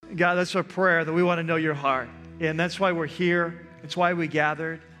God, that's our prayer, that we want to know your heart. And that's why we're here. That's why we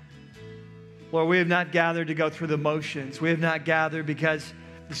gathered. Lord, we have not gathered to go through the motions. We have not gathered because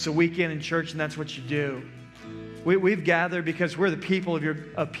it's a weekend in church and that's what you do. We've gathered because we're the people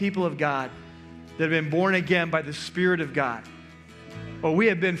of God that have been born again by the Spirit of God. Or we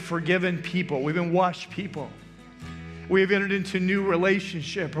have been forgiven people. We've been washed people. We have entered into new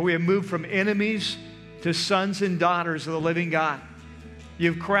relationship, or we have moved from enemies to sons and daughters of the living God.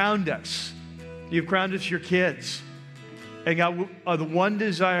 You've crowned us. You've crowned us your kids. And God, the one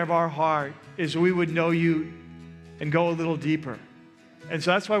desire of our heart is we would know you and go a little deeper. And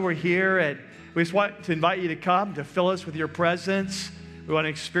so that's why we're here, and we just want to invite you to come, to fill us with your presence. We want to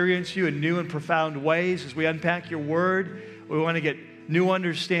experience you in new and profound ways as we unpack your word. We want to get new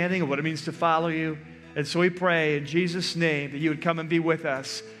understanding of what it means to follow you. And so we pray in Jesus' name that you would come and be with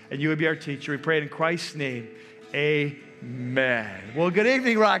us and you would be our teacher. We pray it in Christ's name. Amen. Well, good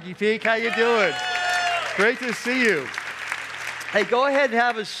evening, Rocky Peak. How you doing? Great to see you. Hey, go ahead and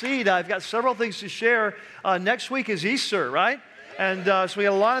have a seat. I've got several things to share. Next week is Easter, right? And so we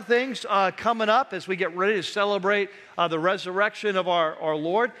got a lot of things coming up as we get ready to celebrate the resurrection of our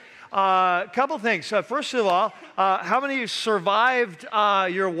Lord. A couple things. First of all, how many of you survived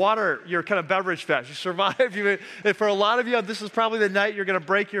your kind of beverage fast? You survived. For a lot of you, this is probably the night you're going to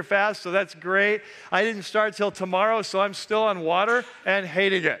break your fast, so that's great. I didn't start till tomorrow, so I'm still on water and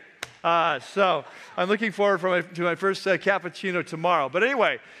hating it. So I'm looking forward to my first cappuccino tomorrow. But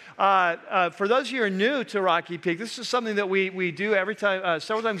anyway, for those of you who are new to Rocky Peak, this is something that we do every time,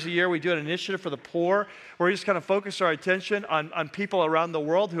 several times a year. We do an initiative for the poor, where we just kind of focus our attention on people around the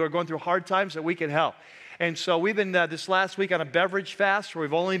world who are going through hard times that we can help. And so we've been this last week on a beverage fast where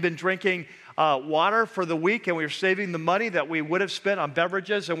we've only been drinking water for the week, and we're saving the money that we would have spent on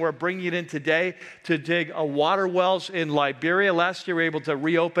beverages, and we're bringing it in today to dig water wells in Liberia. Last year we were able to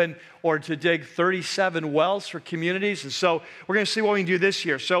reopen or to dig 37 wells for communities, and so we're going to see what we can do this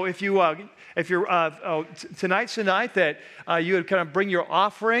year. So if you're tonight's the night that you would kind of bring your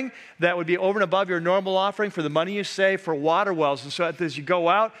offering that would be over and above your normal offering for the money you save for water wells. And so as you go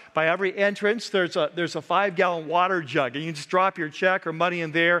out, by every entrance, there's a 5-gallon water jug, and you can just drop your check or money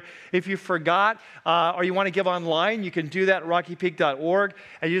in there. If you forgot or you want to give online, you can do that at rockypeak.org,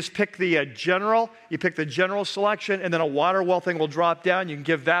 and you just pick the general. You pick the general selection, and then a water well thing will drop down. You can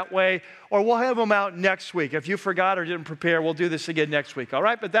give that way. Or we'll have them out next week. If you forgot or didn't prepare, we'll do this again next week, all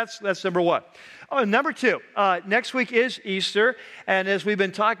right? But that's number one. Number two, next week is Easter, and as we've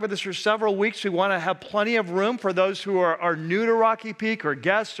been talking about this for several weeks, we want to have plenty of room for those who are new to Rocky Peak or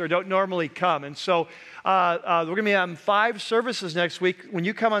guests or don't normally come. And so we're going to be having 5 services next week. When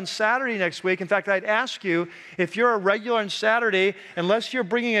you come on Saturday next week, in fact, I'd ask you, if you're a regular on Saturday, unless you're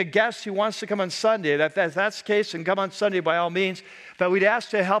bringing a guest who wants to come on Sunday, if that's the case, then come on Sunday by all means. But we'd ask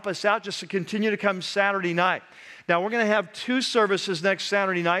to help us out just to continue to come Saturday night. Now, we're going to have 2 services next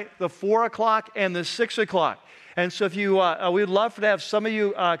Saturday night, the 4 o'clock and the 6 o'clock. And so if you, we'd love to have some of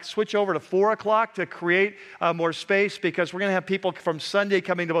you switch over to 4 o'clock to create more space, because we're going to have people from Sunday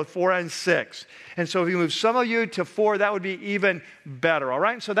coming to both 4 and 6. And so if you move some of you to 4, that would be even better, all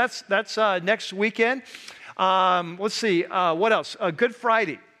right? So that's next weekend. Let's see, what else? Good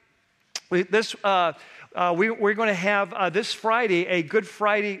Friday. We're going to have this Friday a Good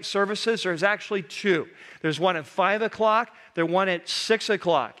Friday services. There's actually 2. There's one at 5 o'clock. There's one at 6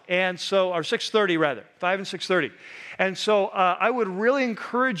 o'clock. And so, or 6:30 rather, 5 and 6:30. And so I would really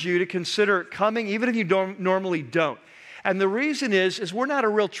encourage you to consider coming, even if you normally don't. And the reason is we're not a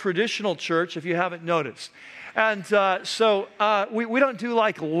real traditional church, if you haven't noticed. And so we don't do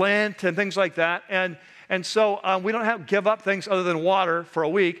like Lent and things like that. And so we don't have to give up things other than water for a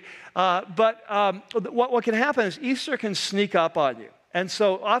week. But what can happen is Easter can sneak up on you. And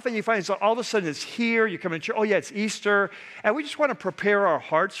so often you find, so all of a sudden it's here, you come to church, oh yeah, it's Easter. And we just want to prepare our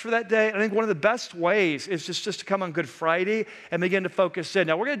hearts for that day. I think one of the best ways is just to come on Good Friday and begin to focus in.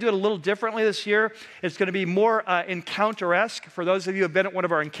 Now, we're going to do it a little differently this year. It's going to be more encounter-esque. For those of you who have been at one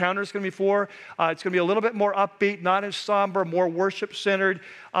of our encounters before, it's going to be a little bit more upbeat, not as somber, more worship-centered,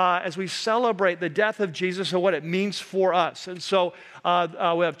 as we celebrate the death of Jesus and what it means for us. And so we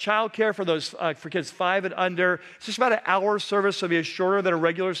have childcare for those for kids 5 and under. It's just about an hour service, so it'll be shorter than a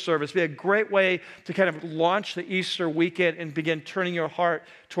regular service. It'll be a great way to kind of launch the Easter weekend and begin turning your heart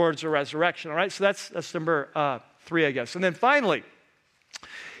towards the resurrection. All right, so that's number 3, I guess. And then finally,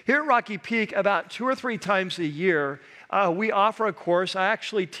 here at Rocky Peak, about 2 or 3 times a year, we offer a course. I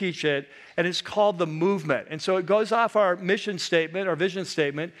actually teach it, and it's called The Movement. And so it goes off our mission statement, our vision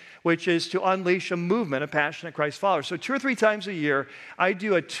statement, which is to unleash a movement of passionate Christ followers. So 2 or 3 times a year, I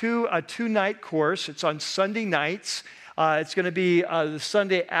do a two-night course. It's on Sunday nights. It's going to be the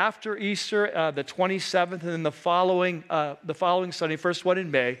Sunday after Easter, the 27th, and then the following Sunday, first one in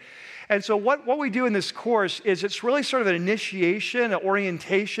May. And so what we do in this course is it's really sort of an initiation, an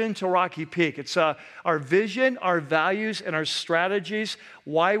orientation to Rocky Peak. It's our vision, our values, and our strategies,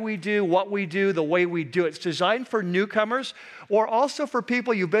 why we do what we do, the way we do it. It's designed for newcomers or also for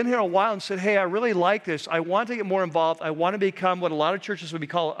people you've been here a while and said, hey, I really like this. I want to get more involved. I want to become what a lot of churches would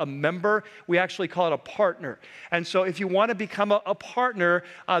call a member. We actually call it a partner. And so if you want to become a partner,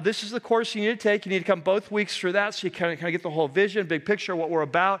 this is the course you need to take. You need to come both weeks through that so you kind of get the whole vision, big picture, what we're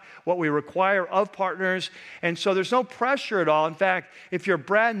about, what we require of partners. And so there's no pressure at all. In fact, if you're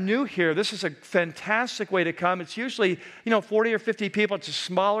brand new here, this is a fantastic way to come. It's usually, 40 or 50 people. It's a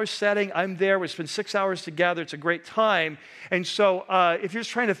smaller setting. I'm there. We spend 6 hours together. It's a great time. And so if you're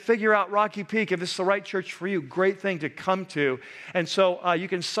just trying to figure out Rocky Peak, if this is the right church for you, great thing to come to. And so you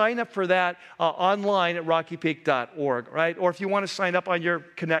can sign up for that online at rockypeak.org, right? Or if you want to sign up on your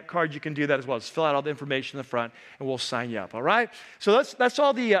Connect card, you can do that as well. Just fill out all the information in the front, and we'll sign you up, all right? So that's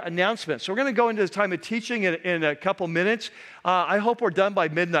all the announcements. So we're going to go into the time of teaching in a couple minutes. I hope we're done by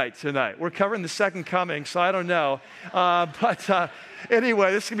midnight tonight. We're covering the second coming, so I don't know.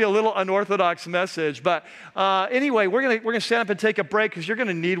 Anyway, this is going to be a little unorthodox message. But anyway, we're going to stand up and take a break because you're going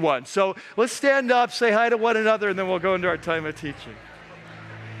to need one. So let's stand up, say hi to one another, and then we'll go into our time of teaching.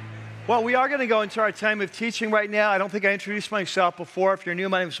 Well, we are going to go into our time of teaching right now. I don't think I introduced myself before. If you're new,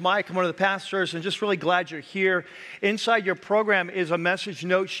 my name is Mike. I'm one of the pastors, and just really glad you're here. Inside your program is a message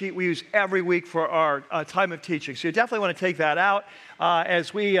note sheet we use every week for our time of teaching. So you definitely want to take that out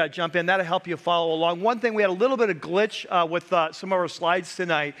as we jump in. That'll help you follow along. One thing, we had a little bit of glitch with some of our slides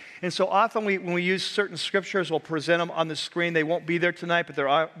tonight. And so often when we use certain scriptures, we'll present them on the screen. They won't be there tonight,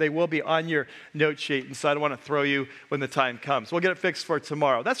 but they will be on your note sheet. And so I don't want to throw you when the time comes. We'll get it fixed for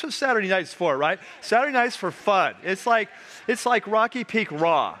tomorrow. That's what Saturday night's for, right? Saturday night's for fun. It's like Rocky Peak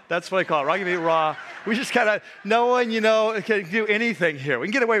Raw. That's what I call it, Rocky Peak Raw. We just kind of, no one, can do anything here. We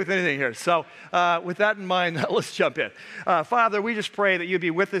can get away with anything here. So with that in mind, let's jump in. Father, we just pray that you'd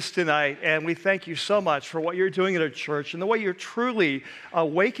be with us tonight, and we thank you so much for what you're doing at our church and the way you're truly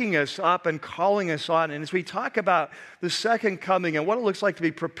waking us up and calling us on. And as we talk about the second coming and what it looks like to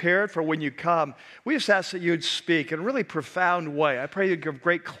be prepared for when you come, we just ask that you'd speak in a really profound way. I pray you'd give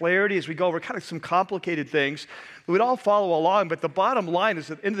great clarity as we go over kind of some complicated things. We'd all follow along, but the bottom line is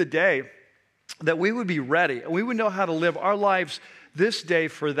at the end of the day, that we would be ready and we would know how to live our lives this day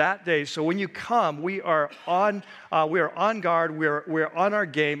for that day. So when you come, we are on guard, we're on our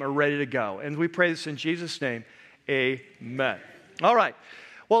game, are ready to go. And we pray this in Jesus' name, amen. All right.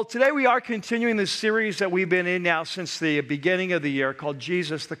 Well, today we are continuing this series that we've been in now since the beginning of the year called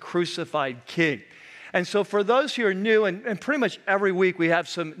Jesus, the Crucified King. And so for those who are new, and pretty much every week we have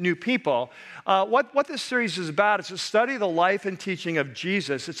some new people, what this series is about is to study the life and teaching of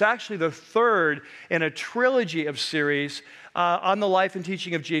Jesus. It's actually the third in a trilogy of series on the life and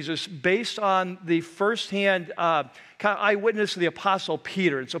teaching of Jesus based on the firsthand kind of eyewitness of the Apostle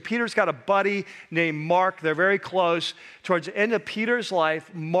Peter. And so Peter's got a buddy named Mark. They're very close. Towards the end of Peter's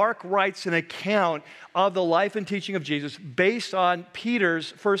life, Mark writes an account of the life and teaching of Jesus based on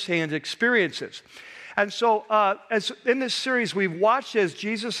Peter's firsthand experiences. And so as in this series, we've watched as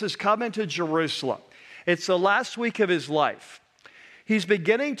Jesus has come into Jerusalem. It's the last week of his life. He's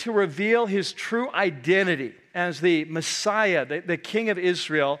beginning to reveal his true identity as the Messiah, the King of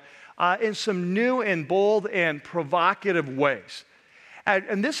Israel, in some new and bold and provocative ways.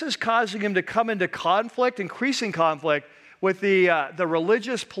 And this is causing him to come into conflict, increasing conflict, with the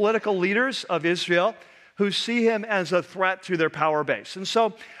religious political leaders of Israel who see him as a threat to their power base. And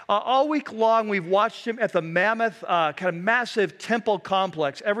so all week long, we've watched him at the mammoth, kind of massive temple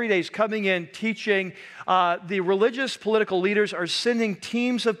complex. Every day he's coming in, teaching. The religious political leaders are sending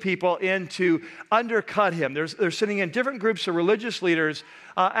teams of people in to undercut him. They're sending in different groups of religious leaders,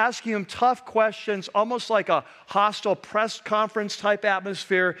 asking him tough questions, almost like a hostile press conference type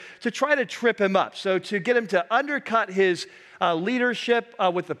atmosphere, to try to trip him up. So to get him to undercut his leadership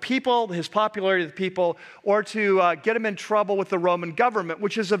with the people, his popularity with the people, or to get him in trouble with the Roman government,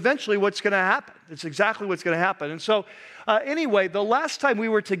 which is eventually what's going to happen. It's exactly what's going to happen. And so anyway, the last time we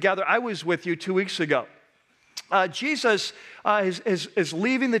were together, I was with you 2 weeks ago. Jesus is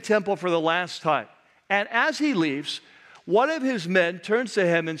leaving the temple for the last time. And as he leaves, one of his men turns to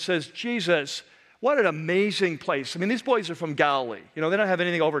him and says, Jesus, what an amazing place. I mean, these boys are from Galilee. They don't have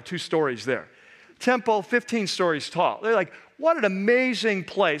anything over 2 stories there. Temple, 15 stories tall. They're like, what an amazing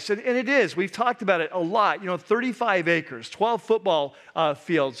place. And it is. We've talked about it a lot. 35 acres, 12 football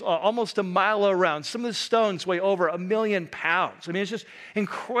fields, almost a mile around. Some of the stones weigh over 1 million pounds. I mean, it's just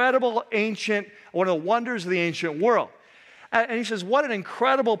incredible, ancient, one of the wonders of the ancient world. And he says, what an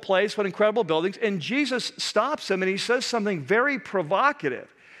incredible place, what incredible buildings. And Jesus stops him and he says something very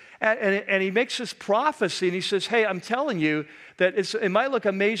provocative. And he makes this prophecy and he says, hey, I'm telling you that it might look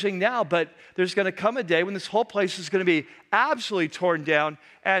amazing now, but there's going to come a day when this whole place is going to be absolutely torn down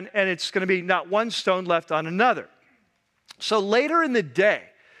and it's going to be not one stone left on another. So later in the day,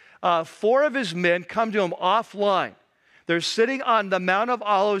 4 of his men come to him offline. They're sitting on the Mount of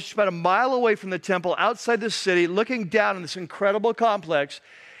Olives, about a mile away from the temple, outside the city, looking down on this incredible complex.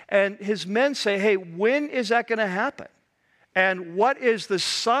 And his men say, hey, when is that going to happen? And what is the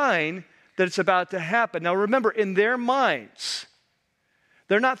sign that it's about to happen? Now remember, in their minds,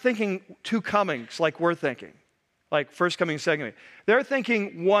 they're not thinking 2 comings like we're thinking, like first coming, second coming. They're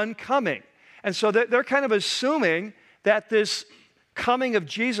thinking 1 coming. And so they're kind of assuming that this coming of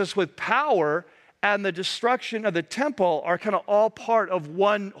Jesus with power and the destruction of the temple are kind of all part of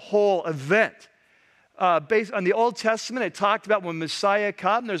one whole event. Based on the Old Testament, it talked about when Messiah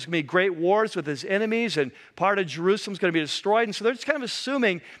comes, there's going to be great wars with his enemies, and part of Jerusalem's going to be destroyed. And so they're just kind of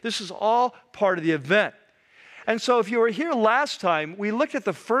assuming this is all part of the event. And so if you were here last time, we looked at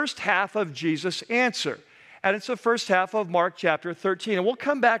the first half of Jesus' answer. And it's the first half of Mark chapter 13. And we'll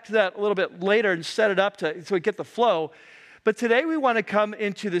come back to that a little bit later and set it up so we get the flow. But today we want to come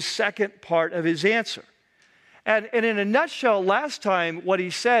into the second part of his answer. And in a nutshell, last time what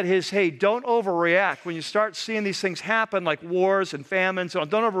he said is, hey, don't overreact. When you start seeing these things happen like wars and famines, don't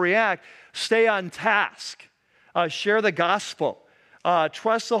overreact. Stay on task. Share the gospel.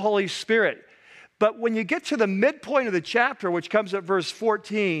 Trust the Holy Spirit. But when you get to the midpoint of the chapter, which comes at verse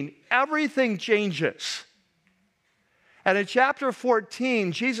 14, everything changes. And in chapter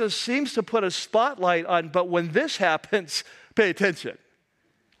 14, Jesus seems to put a spotlight on, but when this happens, pay attention.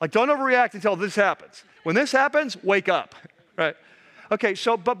 Like, don't overreact until this happens. When this happens, wake up, right? Okay,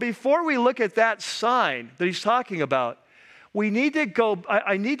 but before we look at that sign that he's talking about, I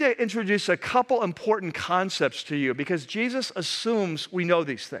need to introduce a couple important concepts to you because Jesus assumes we know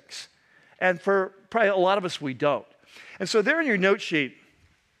these things. And for probably a lot of us, we don't. And so there in your note sheet,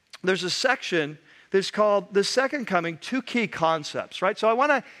 there's a section that's called The Second Coming, 2 Key Concepts, right? So I want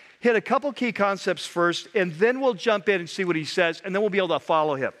to hit a couple key concepts first, and then we'll jump in and see what he says, and then we'll be able to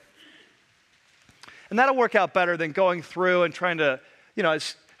follow him. And that'll work out better than going through and trying to,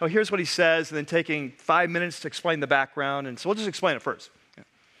 here's what he says, and then taking 5 minutes to explain the background. And so we'll just explain it first.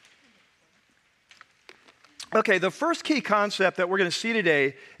 Okay, the first key concept that we're going to see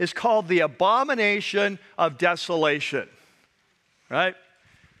today is called the abomination of desolation, right?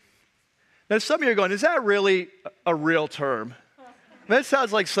 Now, some of you are going, is that really a real term? That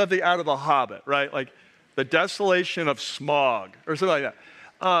sounds like something out of The Hobbit, right? Like the desolation of Smaug or something like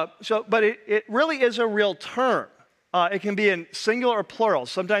that. But it really is a real term. It can be in singular or plural.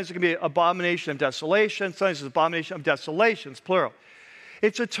 Sometimes it can be abomination of desolation. Sometimes it's abomination of desolations, plural.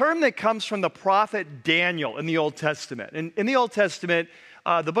 It's a term that comes from the prophet Daniel in the Old Testament. In the Old Testament,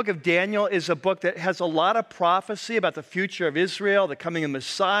 the book of Daniel is a book that has a lot of prophecy about the future of Israel, the coming of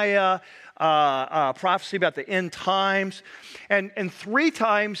Messiah, prophecy about the end times. And 3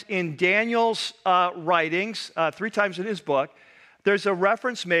 times in Daniel's writings, 3 times in his book, there's a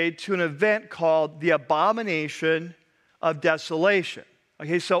reference made to an event called the abomination of desolation.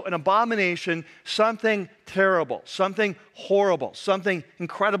 Okay, so an abomination, something terrible, something horrible, something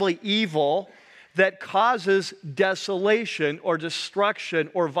incredibly evil that causes desolation or destruction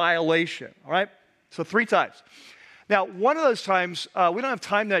or violation, all right? So 3 times. Now, one of those times, we don't have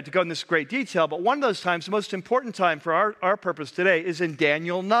time tonight to go into this great detail, but one of those times, the most important time for our purpose today is in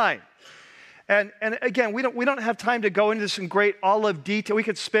Daniel 9. And again, we don't have time to go into this in great all of detail. We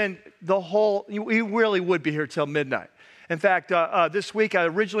could spend we really would be here till midnight. In fact, this week I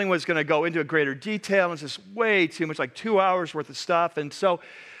originally was going to go into a greater detail. And it's just way too much, like 2 hours worth of stuff.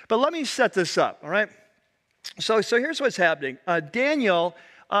 But let me set this up, all right? So here's what's happening. Daniel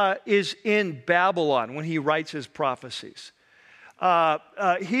is in Babylon when he writes his prophecies.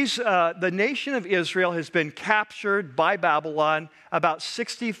 The nation of Israel has been captured by Babylon about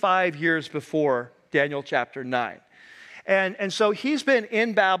 65 years before Daniel chapter 9. And so he's been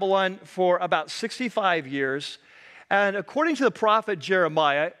in Babylon for about 65 years. And according to the prophet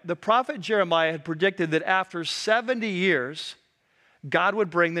Jeremiah had predicted that after 70 years, God would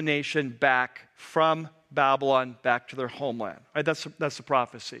bring the nation back from Babylon back to their homeland. Right? That's the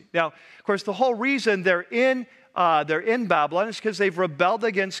prophecy. Now, of course, the whole reason they're in they're in Babylon is because they've rebelled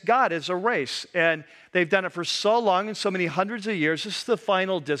against God as a race. And they've done it for so long and so many hundreds of years. This is the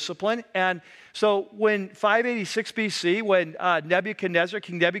final discipline. And so when 586 BC, when King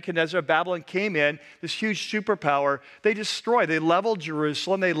Nebuchadnezzar of Babylon came in, this huge superpower, they leveled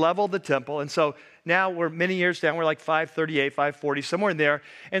Jerusalem, they leveled the temple. And so now we're many years down, we're like 538, 540, somewhere in there.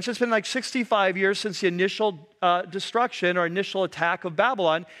 And so it's been like 65 years since the initial destruction or initial attack of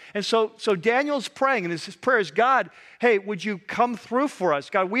Babylon. And so Daniel's praying, and his prayer is, God, hey, would you come through for us?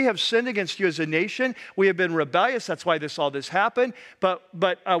 God, we have sinned against you as a nation. We have been rebellious. That's why all this happened. But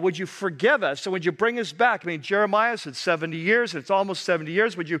would you forgive us? And would you bring us back? I mean, Jeremiah said 70 years, and it's almost 70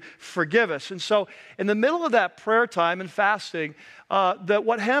 years. Would you forgive us? And so in the middle of that prayer time and fasting,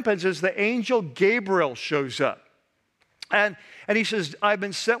 what happens is the angel Gabriel shows up. And he says, I've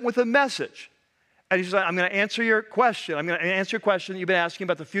been sent with a message. And he says, I'm going to answer your question. I'm going to answer your question that you've been asking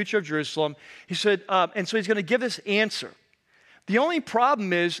about the future of Jerusalem. He said, and so he's going to give this answer. The only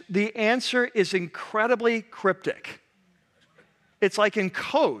problem is the answer is incredibly cryptic. It's like in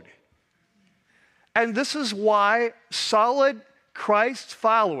code. And this is why solid Christ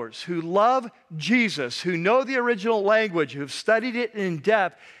followers who love Jesus, who know the original language, who have studied it in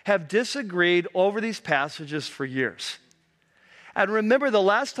depth, have disagreed over these passages for years. And remember, the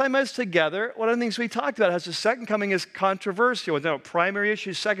last time I was together, one of the things we talked about is the second coming is controversial. No, primary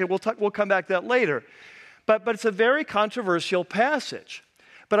issue, second, we'll come back to that later. But it's a very controversial passage.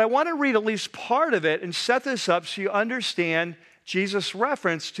 But I want to read at least part of it and set this up so you understand Jesus'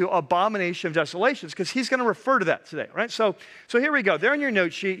 reference to abomination of desolations, because he's going to refer to that today, right? So here we go. There in your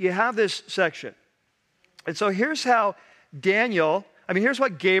note sheet, you have this section. And so here's what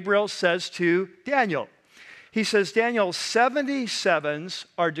Gabriel says to Daniel. He says, Daniel, 77s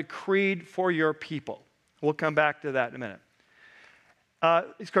are decreed for your people. We'll come back to that in a minute.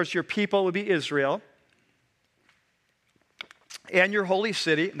 Of course, your people would be Israel and your holy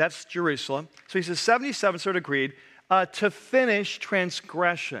city, and that's Jerusalem. So he says 77s are decreed to finish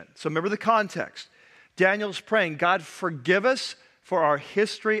transgression. So remember the context. Daniel's praying, God, forgive us for our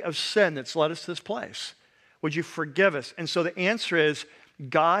history of sin that's led us to this place. Would you forgive us? And so the answer is,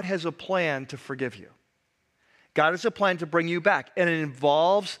 God has a plan to forgive you. God has a plan to bring you back, and it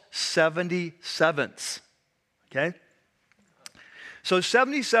involves 77s, okay? So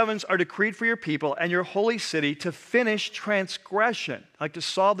 77s are decreed for your people and your holy city to finish transgression, like to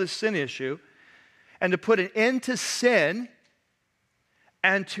solve this sin issue, and to put an end to sin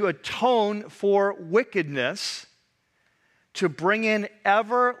and to atone for wickedness, to bring in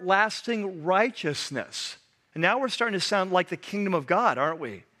everlasting righteousness. And now we're starting to sound like the kingdom of God, aren't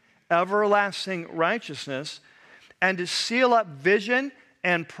we? Everlasting righteousness, and to seal up vision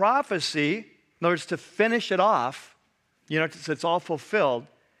and prophecy, in other words, to finish it off, it's all fulfilled,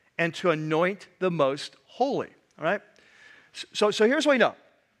 and to anoint the most holy, all right? So here's what we know.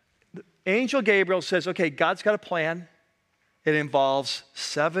 Angel Gabriel says, okay, God's got a plan. It involves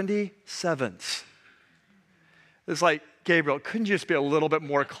 77s. It's like, Gabriel, couldn't you just be a little bit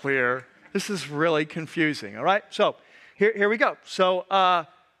more clear? This is really confusing, all right? So here we go. So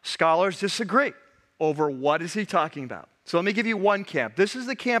scholars disagree over what is he talking about. So let me give you one camp. This is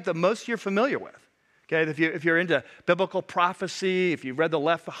the camp that most of you are familiar with. Okay, if you're into biblical prophecy, if you've read the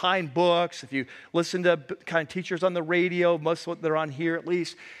Left Behind books, if you listen to kind of teachers on the radio, most of what they're on here at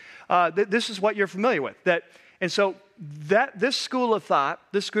least, this is what you're familiar with. So this school of thought,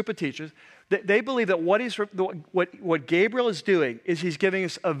 this group of teachers, they believe that what Gabriel is doing is he's giving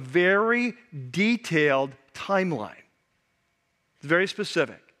us a very detailed timeline. It's very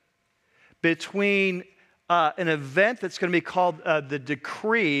specific. Between an event that's going to be called the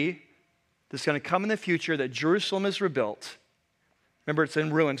decree that's going to come in the future that Jerusalem is rebuilt. Remember, it's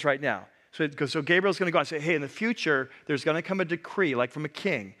in ruins right now. So Gabriel's going to go and say, hey, in the future, there's going to come a decree, like from a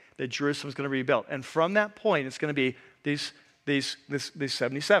king, that Jerusalem's going to be rebuilt. And from that point, it's going to be these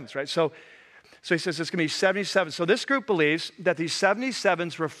 77s, right? So he says it's going to be 77. So this group believes that these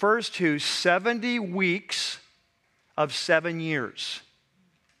 77s refers to 70 weeks of 7 years.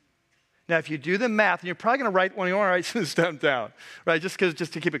 Now, if you do the math, and you're probably going to write this stuff down, right? Just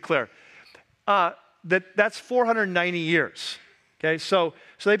to keep it clear, that's 490 years. Okay, so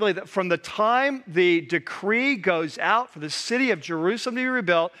they believe that from the time the decree goes out for the city of Jerusalem to be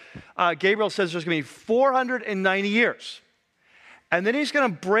rebuilt, Gabriel says there's going to be 490 years. And then he's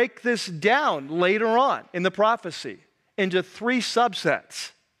going to break this down later on in the prophecy into 3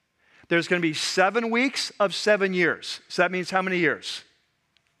 subsets. There's going to be 7 weeks of 7 years. So that means how many years?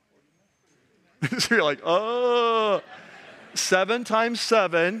 So you're like, 7 times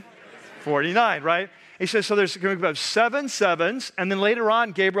 7, 49, right? He says, so there's going to be about 7 sevens, and then later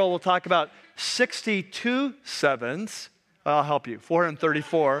on, Gabriel will talk about 62 sevens. I'll help you,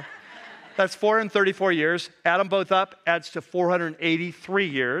 434. That's 434 years. Add them both up, adds to 483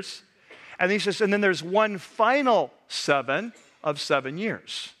 years. And he says, and then there's one final 7 of 7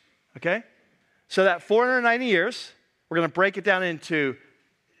 years. Okay? So that 490 years, we're going to break it down into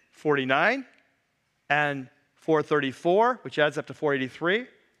 49 and 434, which adds up to 483,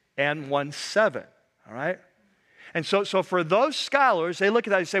 and 1 7. All right? And so for those scholars, they look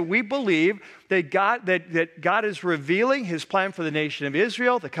at that and say, we believe that God is revealing his plan for the nation of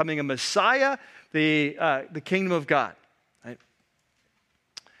Israel, the coming of Messiah, the kingdom of God. Right?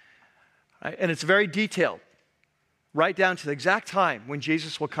 Right? And it's very detailed, right down to the exact time when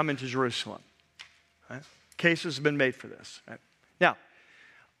Jesus will come into Jerusalem. Right? Cases have been made for this. Right? Now,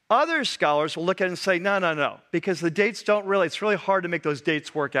 other scholars will look at it and say, no, because the dates it's really hard to make those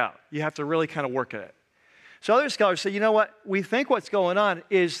dates work out. You have to really kind of work at it. So other scholars say, you know what? We think what's going on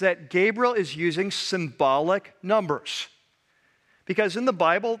is that Gabriel is using symbolic numbers. Because in the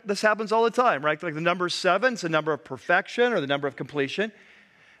Bible, this happens all the time, right? Like the number 7 is the number of perfection or the number of completion.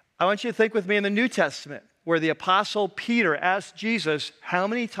 I want you to think with me in the New Testament, where the Apostle Peter asked Jesus, how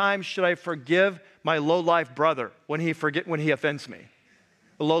many times should I forgive my low-life brother when he offends me?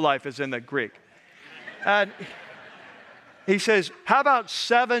 The low-life is in the Greek. And he says, how about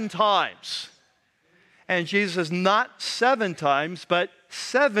 7 times? And Jesus says, not 7 times, but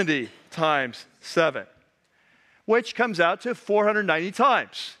 70 times 7, which comes out to 490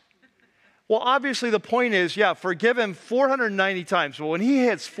 times. Well, obviously the point is, forgive him 490 times. Well, when he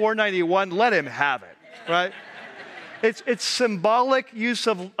hits 491, let him have it, right? It's symbolic use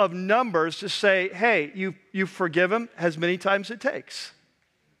of numbers to say, hey, you forgive him as many times as it takes.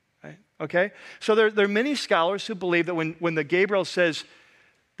 Right? Okay? So there are many scholars who believe that when the Gabriel says,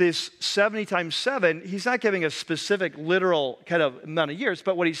 this 70 times 7, he's not giving a specific literal kind of amount of years,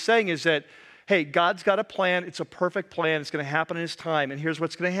 but what he's saying is that, hey, God's got a plan. It's a perfect plan. It's going to happen in his time, and here's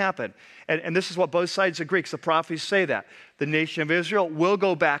what's going to happen. And this is what both sides agree, because the prophecies say that. The nation of Israel will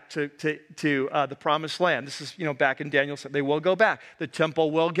go back to the promised land. This is, back in Daniel, they will go back. The temple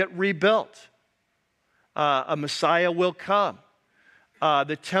will get rebuilt. A Messiah will come.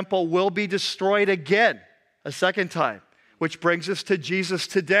 The temple will be destroyed again, a second time. Which brings us to Jesus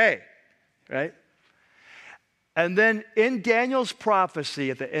today, right? And then in Daniel's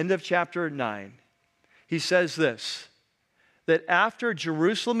prophecy at the end of chapter 9, he says this, that after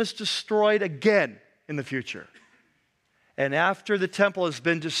Jerusalem is destroyed again in the future, and after the temple has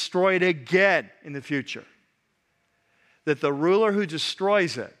been destroyed again in the future, that the ruler who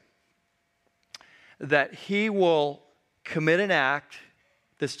destroys it, that he will commit an act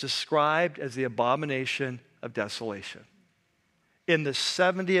that's described as the abomination of desolation. In the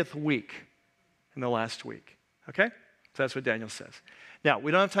 70th week, in the last week. Okay? So that's what Daniel says. Now,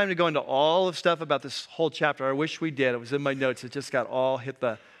 we don't have time to go into all of stuff about this whole chapter. I wish we did. It was in my notes. It just got all hit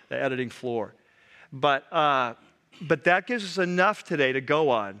the editing floor. But that gives us enough today to go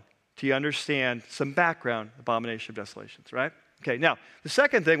on to understand some background, abomination of desolations, right? Okay, now, the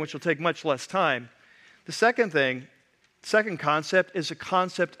second thing, which will take much less time, the second concept is a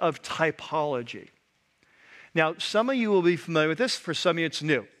concept of typology. Now, some of you will be familiar with this. For some of you, it's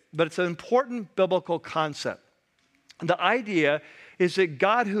new. But it's an important biblical concept. The idea is that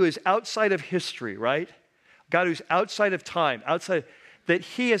God, who is outside of history, right? God who's outside of time, that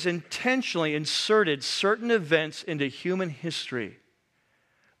he has intentionally inserted certain events into human history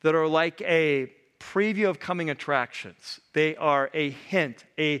that are like a preview of coming attractions. They are a hint,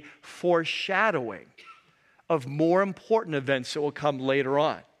 a foreshadowing of more important events that will come later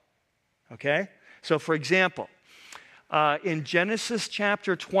on. Okay? So, for example, in Genesis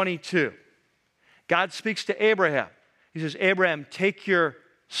chapter 22, God speaks to Abraham. He says, Abraham, take your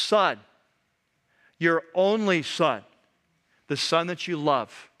son, your only son, the son that you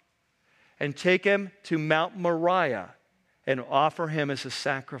love, and take him to Mount Moriah and offer him as a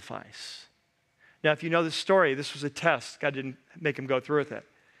sacrifice. Now, if you know the story, this was a test. God didn't make him go through with it.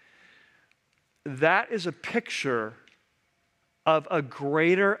 That is a picture of a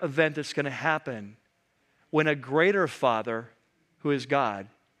greater event that's going to happen when a greater Father, who is God,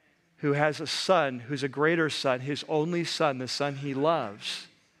 who has a son, who's a greater son, his only son, the son he loves,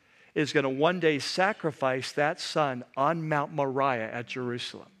 is going to one day sacrifice that son on Mount Moriah at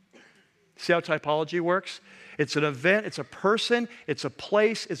Jerusalem. See how typology works? It's an event, it's a person, it's a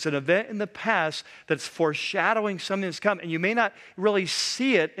place, it's an event in the past that's foreshadowing something that's coming. And you may not really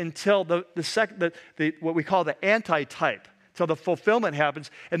see it until what we call the antitype, until the fulfillment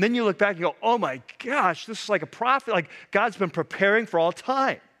happens. And then you look back and you go, oh my gosh, this is like a prophet, like God's been preparing for all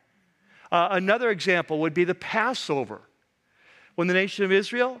time. Another example would be the Passover. When the nation of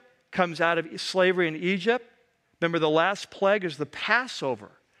Israel comes out of slavery in Egypt, remember the last plague is the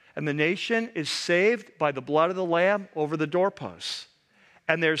Passover. And the nation is saved by the blood of the Lamb over the doorposts.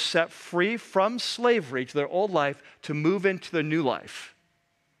 And they're set free from slavery to their old life to move into their new life.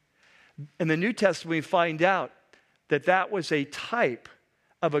 In the New Testament, we find out that that was a type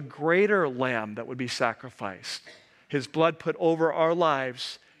of a greater lamb that would be sacrificed. His blood put over our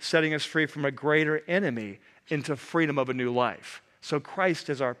lives, setting us free from a greater enemy into freedom of a new life. So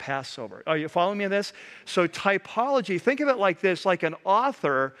Christ is our Passover. Are you following me on this? So typology, think of it like this, like an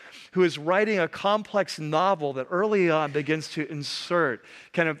author who is writing a complex novel that early on begins to insert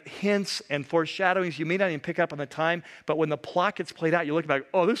kind of hints and foreshadowings. You may not even pick up on the time, but when the plot gets played out, you look back,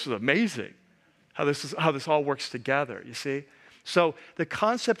 oh, this is amazing, how this all works together, you see? So the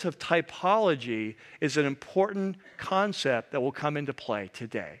concept of typology is an important concept that will come into play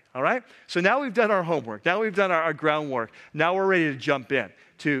today, all right? So now we've done our homework. Now we've done our groundwork. Now we're ready to jump in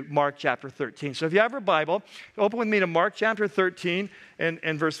to Mark chapter 13. So if you have your Bible, open with me to Mark chapter 13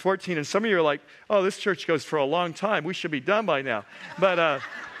 and verse 14. And some of you are like, oh, this church goes for a long time. We should be done by now. But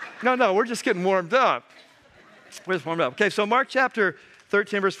no, we're just getting warmed up. We're just warmed up. Okay, so Mark chapter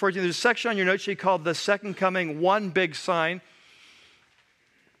 13, verse 14, there's a section on your note sheet called The Second Coming, One Big Sign.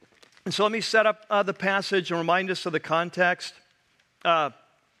 And so let me set up the passage and remind us of the context. Last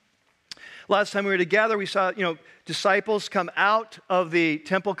time we were together, we saw, disciples come out of the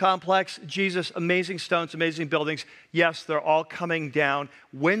temple complex. Jesus, amazing stones, amazing buildings. Yes, they're all coming down.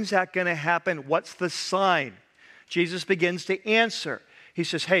 When's that going to happen? What's the sign? Jesus begins to answer. He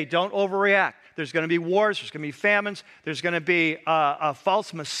says, hey, don't overreact. There's going to be wars. There's going to be famines. There's going to be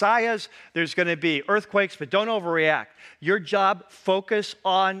false messiahs. There's going to be earthquakes, but don't overreact. Your job, focus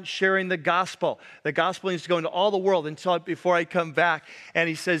on sharing the gospel. The gospel needs to go into all the world until before I come back. And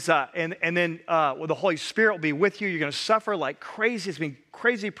he says, and then the Holy Spirit will be with you. You're going to suffer like crazy. It's been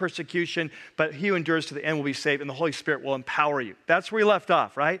crazy persecution, but he who endures to the end will be saved, and the Holy Spirit will empower you. That's where he left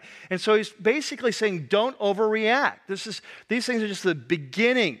off, right? And so he's basically saying, don't overreact. These things are just the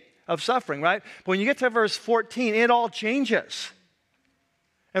beginning of suffering, right? But when you get to verse 14, it all changes.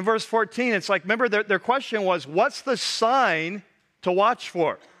 In verse 14, it's like, remember, their question was, what's the sign to watch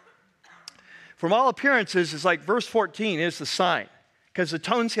for? From all appearances, it's like verse 14 is the sign, because the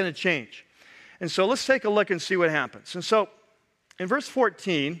tone's going to change. And so let's take a look and see what happens. And so in verse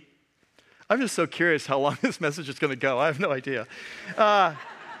 14, I'm just so curious how long this message is going to go. I have no idea.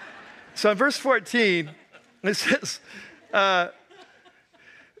 So in verse 14, it says,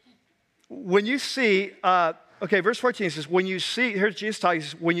 when you see, verse 14 says, when you see, here's Jesus talking,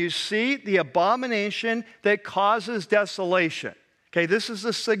 says, when you see the abomination that causes desolation, okay, this is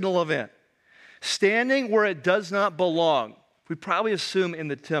the signal event, standing where it does not belong, we probably assume in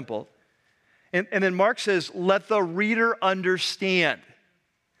the temple. And then Mark says, let the reader understand.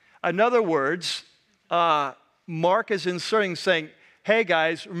 In other words, Mark is inserting, saying, hey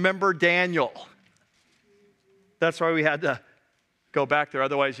guys, remember Daniel. That's why we had to go back there.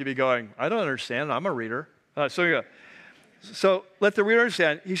 Otherwise, you'd be going, I don't understand. I'm a reader. So let the reader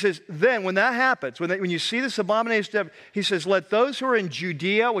understand. He says, then when that happens, when you see this abomination, he says, let those who are in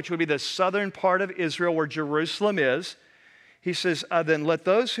Judea, which would be the southern part of Israel where Jerusalem is, he says, then let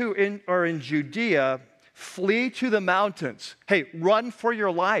those who are in Judea flee to the mountains. Hey, run for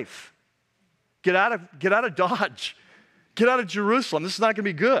your life. Get out of Dodge. Get out of Jerusalem. This is not going to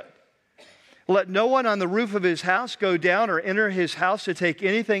be good. Let no one on the roof of his house go down or enter his house to take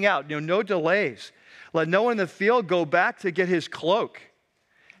anything out. No delays. Let no one in the field go back to get his cloak.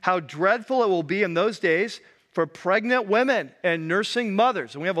 How dreadful it will be in those days for pregnant women and nursing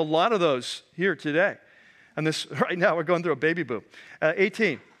mothers. And we have a lot of those here today. And this right now we're going through a baby boom.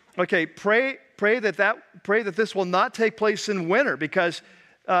 18. Okay, pray that this will not take place in winter, because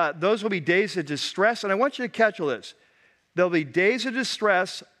those will be days of distress. And I want you to catch all this. There'll be days of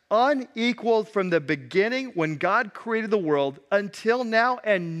distress unequaled from the beginning when God created the world until now,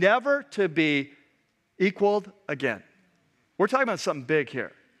 and never to be equaled again. We're talking about something big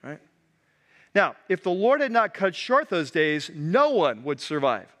here, right? Now, if the Lord had not cut short those days, no one would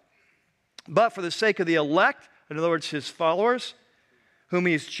survive. But for the sake of the elect, in other words, his followers, whom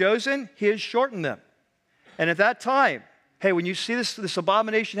he's chosen, he has shortened them. And at that time, hey, when you see this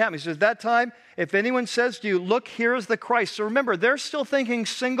abomination happen, he says, at that time, if anyone says to you, look, here is the Christ. So remember, they're still thinking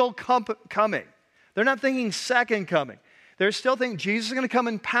single coming. They're not thinking second coming. They're still thinking Jesus is going to come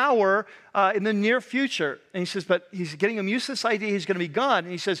in power in the near future. And he says, but he's getting them used to this idea he's going to be gone.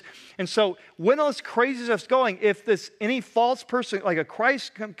 And he says, and so when all this crazy stuff's going, if any false person, like a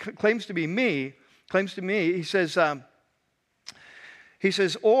Christ claims to me, he says, He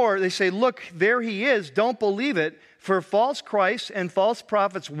says, or they say, look, there he is, don't believe it, for false Christs and false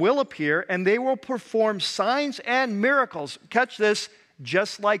prophets will appear, and they will perform signs and miracles. Catch this,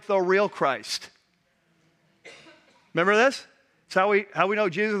 just like the real Christ. Remember this? It's how we know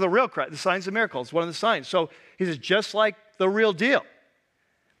Jesus is the real Christ, the signs and miracles, one of the signs. So he says, just like the real deal,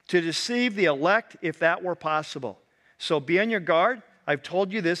 to deceive the elect if that were possible. So be on your guard. I've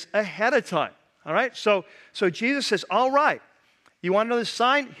told you this ahead of time. All right? So Jesus says, all right, you want to know the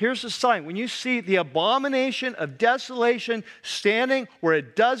sign? Here's the sign. When you see the abomination of desolation standing where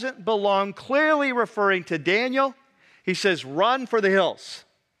it doesn't belong, clearly referring to Daniel, he says, run for the hills.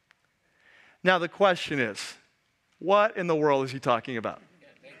 Now the question is, what in the world is he talking about?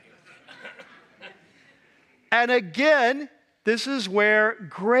 And again, this is where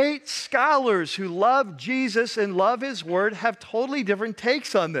great scholars who love Jesus and love his word have totally different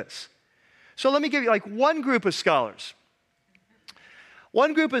takes on this. So let me give you like one group of scholars.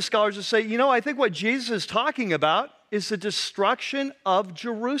 One group of scholars will say, I think what Jesus is talking about is the destruction of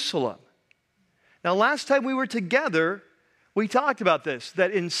Jerusalem. Now, last time we were together, we talked about this,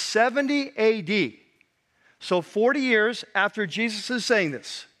 that in 70 AD, so 40 years after Jesus is saying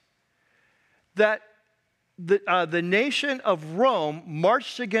this, that the nation of Rome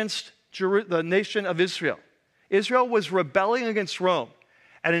marched against the nation of Israel. Israel was rebelling against Rome.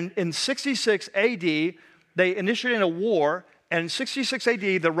 And in 66 AD, they initiated a war. And in 66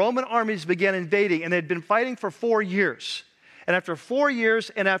 AD, the Roman armies began invading, and they'd been fighting for 4 years. And after 4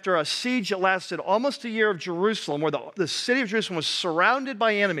 years, and after a siege that lasted almost a year of Jerusalem, where the city of Jerusalem was surrounded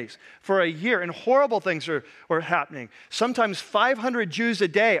by enemies for a year, and horrible things were happening. Sometimes 500 Jews a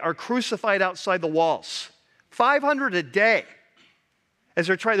day are crucified outside the walls. 500 a day. As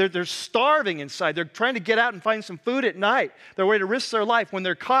they're starving inside. They're trying to get out and find some food at night. They're ready to risk their life. When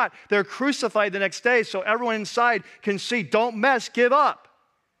they're caught, they're crucified the next day so everyone inside can see, don't mess, give up.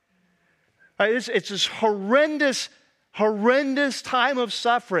 It's this horrendous time of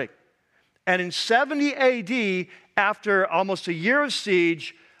suffering. And in 70 AD, after almost a year of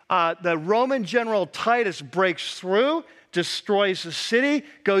siege, the Roman general Titus breaks through, destroys the city,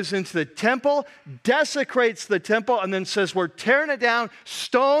 goes into the temple, desecrates the temple, and then says, we're tearing it down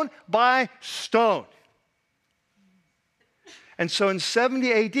stone by stone. And so in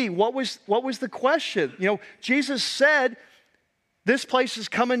 70 AD, what was the question? Jesus said, this place is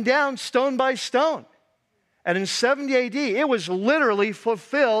coming down stone by stone. And in 70 AD, it was literally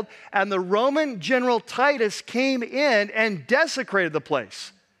fulfilled, and the Roman general Titus came in and desecrated the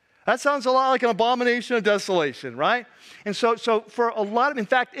place. That sounds a lot like an abomination of desolation, right? And so for a lot of, in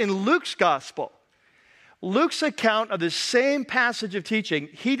fact, in Luke's gospel, Luke's account of the same passage of teaching,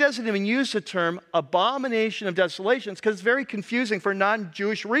 he doesn't even use the term abomination of desolations because it's very confusing for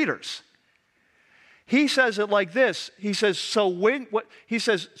non-Jewish readers. He says it like this. He says, so when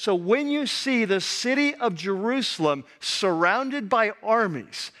you see the city of Jerusalem surrounded by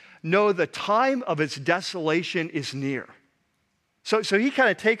armies, know the time of its desolation is near. So he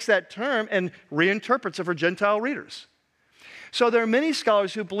kind of takes that term and reinterprets it for Gentile readers. So there are many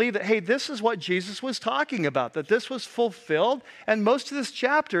scholars who believe that, hey, this is what Jesus was talking about, that this was fulfilled, and most of this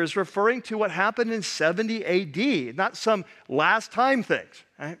chapter is referring to what happened in 70 AD, not some last time things,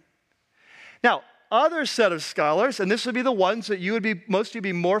 right? Now, other set of scholars, and this would be the ones that most of you would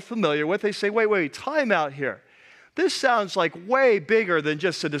be more familiar with, they say, wait, time out here. This sounds like way bigger than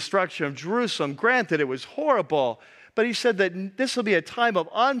just the destruction of Jerusalem. Granted, it was horrible, but he said that this will be a time of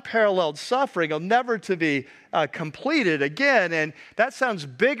unparalleled suffering, never to be completed again. And that sounds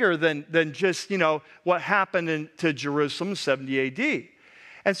bigger than just, what happened to Jerusalem in 70 AD.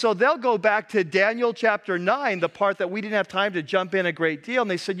 And so they'll go back to Daniel chapter 9, the part that we didn't have time to jump in a great deal.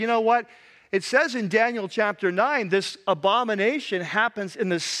 And they said, you know what? It says in Daniel chapter 9, this abomination happens in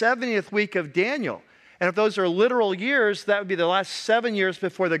the 70th week of Daniel. And if those are literal years, that would be the last 7 years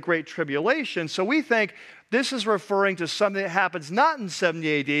before the Great Tribulation. So we think this is referring to something that happens not in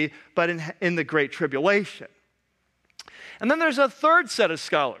 70 AD, but in the Great Tribulation. And then there's a third set of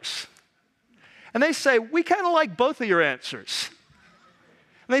scholars. And they say, we kind of like both of your answers.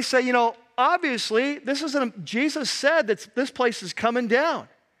 And they say, obviously, Jesus said that this place is coming down.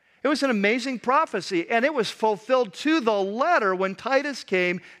 It was an amazing prophecy, and it was fulfilled to the letter when Titus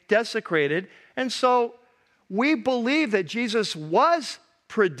came, desecrated. And so we believe that Jesus was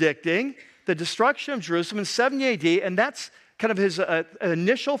predicting the destruction of Jerusalem in 70 AD, and that's kind of his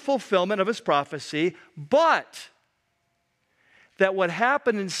initial fulfillment of his prophecy, but that what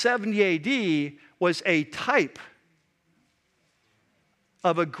happened in 70 AD was a type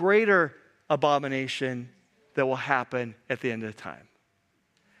of a greater abomination that will happen at the end of time.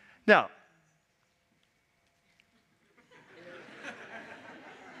 Now,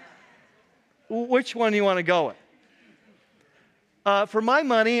 which one do you want to go with? For my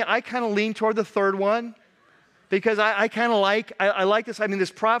money, I kind of lean toward the third one because I kind of like this. I mean,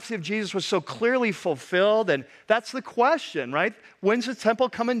 this prophecy of Jesus was so clearly fulfilled, and that's the question, right? When's the temple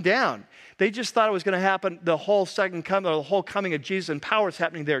coming down? They just thought it was going to happen, the whole second coming, or the whole coming of Jesus in power is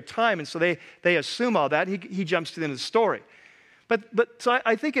happening their time, and so they assume all that. He jumps to the end of the story. So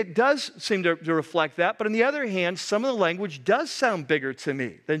I think it does seem to reflect that, but on the other hand, some of the language does sound bigger to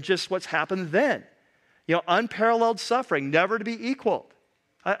me than just what's happened then. Unparalleled suffering, never to be equaled.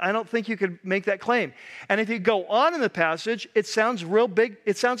 I don't think you could make that claim. And if you go on in the passage, it sounds real big.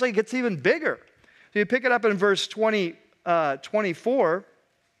 It sounds like it gets even bigger. So you pick it up in verse 24.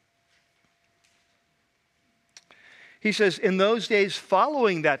 He says, in those days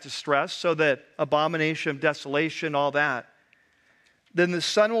following that distress, so that abomination of desolation, all that, then the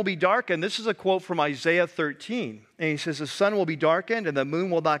sun will be darkened. This is a quote from Isaiah 13. And he says, the sun will be darkened and the moon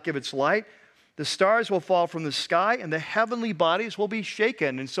will not give its light. The stars will fall from the sky and the heavenly bodies will be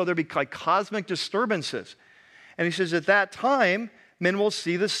shaken. And so there'll be like cosmic disturbances. And he says, at that time, men will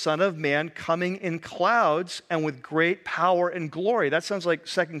see the Son of Man coming in clouds and with great power and glory. That sounds like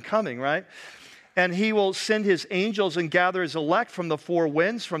second coming, right? And he will send his angels and gather his elect from the four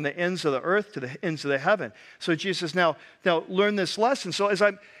winds, from the ends of the earth to the ends of the heaven. So Jesus, now learn this lesson. So as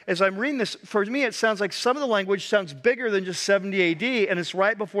I'm reading this, for me it sounds like some of the language sounds bigger than just 70 AD, and it's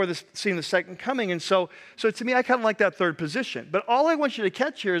right before seeing the second coming. And so to me, I kind of like that third position. But all I want you to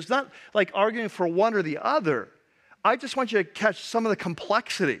catch here is not like arguing for one or the other. I just want you to catch some of the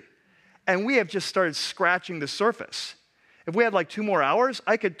complexity. And we have just started scratching the surface. If we had like 2 more hours,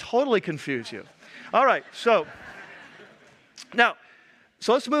 I could totally confuse you. All right, so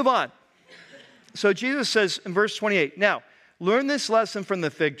let's move on. So Jesus says in verse 28, now, learn this lesson from the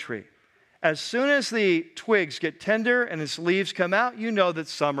fig tree. As soon as the twigs get tender and its leaves come out, you know that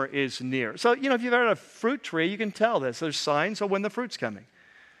summer is near. So, if you've ever had a fruit tree, you can tell this. There's signs of when the fruit's coming.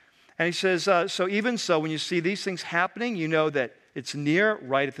 And he says, so even so, when you see these things happening, you know that it's near,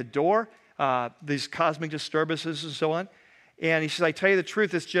 right at the door, these cosmic disturbances and so on. And he says, I tell you the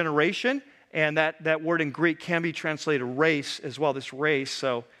truth, this generation, and that word in Greek can be translated race as well, this race.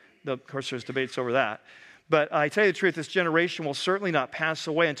 So, of course, there's debates over that. But I tell you the truth, this generation will certainly not pass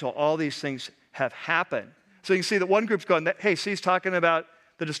away until all these things have happened. So you can see that one group's going, hey, see, he's talking about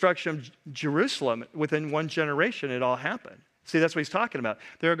the destruction of Jerusalem. Within one generation, it all happened. See, that's what he's talking about.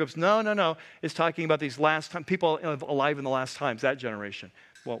 The other group's, no. It's talking about these last time, people alive in the last times, that generation.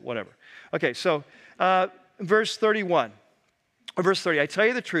 Well, whatever. Okay, so verse 31. Verse 30, I tell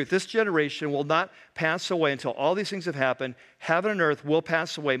you the truth, this generation will not pass away until all these things have happened. Heaven and earth will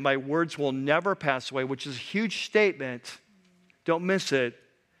pass away. My words will never pass away, which is a huge statement. Don't miss it.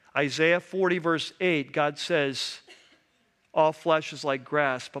 Isaiah 40, verse 8, God says, all flesh is like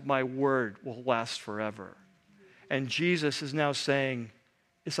grass, but my word will last forever. And Jesus is now saying,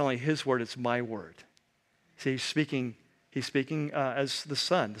 it's not only his word, it's my word. See, he's speaking as the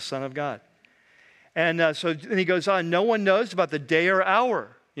Son of God. And so then he goes on, no one knows about the day or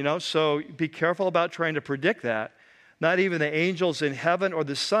hour, so be careful about trying to predict that. Not even the angels in heaven or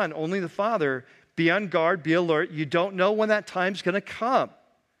the Son, only the Father. Be on guard, be alert. You don't know when that time's going to come.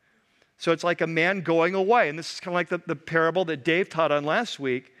 So it's like a man going away. And this is kind of like the parable that Dave taught on last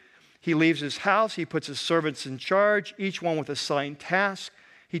week. He leaves his house, he puts his servants in charge, each one with a assigned task.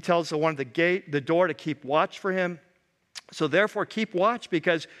 He tells the one at the door to keep watch for him. So therefore, keep watch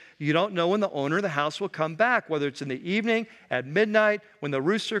because you don't know when the owner of the house will come back, whether it's in the evening, at midnight, when the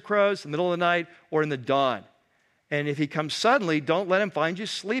rooster crows, in the middle of the night, or in the dawn. And if he comes suddenly, don't let him find you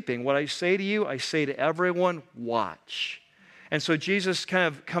sleeping. What I say to you, I say to everyone, watch. And so Jesus kind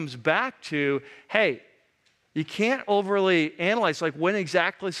of comes back to, hey, you can't overly analyze, like when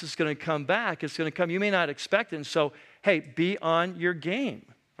exactly this is going to come back. It's going to come. You may not expect it. And so, hey, be on your game.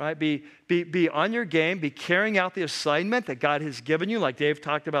 Right? Be on your game. Be carrying out the assignment that God has given you, like Dave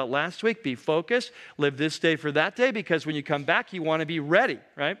talked about last week. Be focused. Live this day for that day, because when you come back, you want to be ready,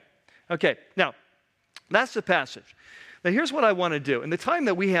 right? Okay, now, that's the passage. Now, here's what I want to do. In the time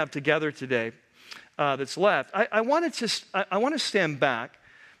that we have together today that's left, I want to stand back,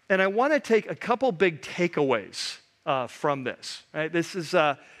 and I want to take a couple big takeaways from this. Right? This is...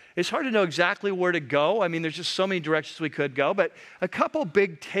 It's hard to know exactly where to go. I mean, there's just so many directions we could go. But a couple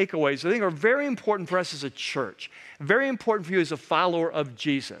big takeaways I think are very important for us as a church. Very important for you as a follower of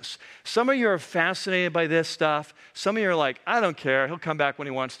Jesus. Some of you are fascinated by this stuff. Some of you are like, I don't care. He'll come back when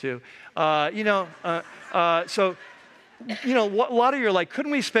he wants to. A lot of you are like,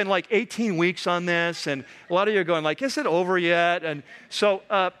 couldn't we spend like 18 weeks on this? And a lot of you are going like, is it over yet? And so,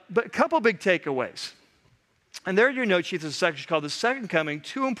 but a couple big takeaways. And there in your note sheet, there's a section called The Second Coming,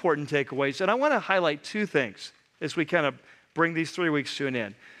 two important takeaways. And I want to highlight two things as we kind of bring these 3 weeks to an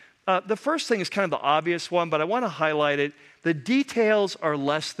end. The first thing is kind of the obvious one, but I want to highlight it. The details are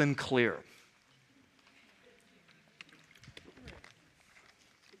less than clear.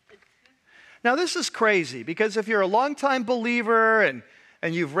 Now, this is crazy because if you're a longtime believer and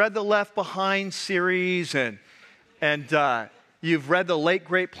you've read the Left Behind series and you've read the late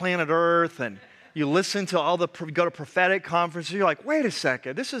great Planet Earth and you listen to go to prophetic conferences, you're like, wait a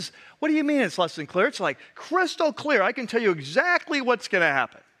second, what do you mean it's less than clear? It's like crystal clear. I can tell you exactly what's going to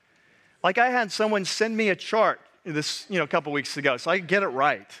happen. Like I had someone send me a chart a couple weeks ago, so I could get it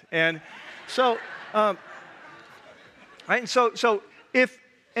right. And so, and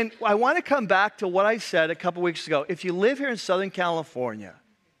I want to come back to what I said a couple weeks ago. If you live here in Southern California,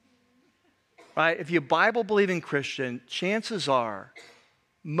 right, if you're a Bible-believing Christian, chances are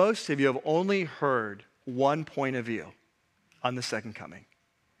most of you have only heard one point of view on the second coming.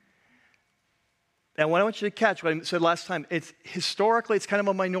 And what I want you to catch, what I said last time, historically, it's kind of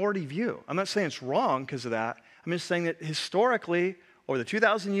a minority view. I'm not saying it's wrong because of that. I'm just saying that historically, over the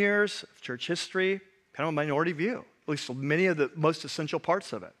 2,000 years of church history, kind of a minority view, at least many of the most essential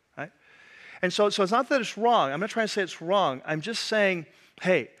parts of it, right? And so it's not that it's wrong. I'm not trying to say it's wrong. I'm just saying,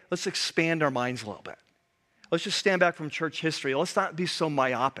 hey, let's expand our minds a little bit. Let's just stand back from church history. Let's not be so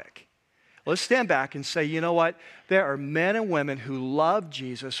myopic. Let's stand back and say, you know what? There are men and women who love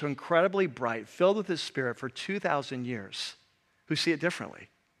Jesus, who are incredibly bright, filled with His Spirit for 2,000 years, who see it differently.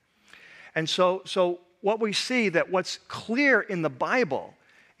 And so what we see, that what's clear in the Bible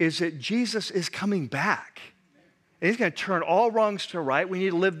is that Jesus is coming back. And He's going to turn all wrongs to right. We need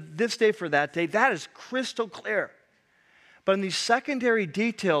to live this day for that day. That is crystal clear. But in these secondary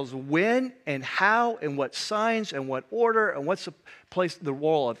details, when and how and what signs and what order and what's the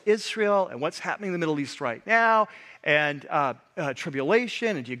role of Israel and what's happening in the Middle East right now and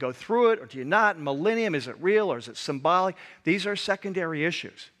tribulation, and do you go through it or do you not? And millennium, is it real or is it symbolic? These are secondary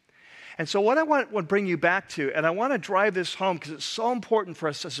issues. And so what I want to bring you back to, and I want to drive this home because it's so important for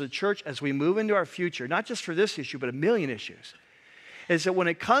us as a church as we move into our future, not just for this issue, but a million issues, is that when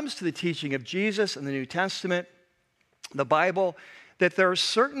it comes to the teaching of Jesus and the New Testament, the Bible, that there are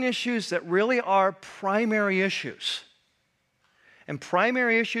certain issues that really are primary issues. And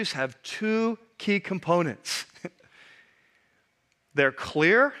primary issues have two key components. They're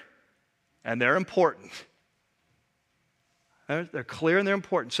clear and they're important. They're clear and they're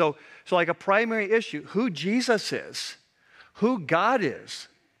important. So like a primary issue, who Jesus is, who God is,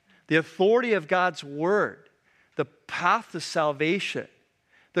 the authority of God's Word, the path to salvation,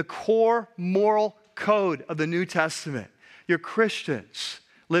 the core moral code of the New Testament. You're Christians.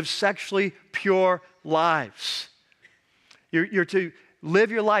 Live sexually pure lives. You're to live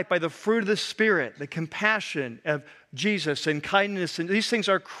your life by the fruit of the Spirit, the compassion of Jesus and kindness. And these things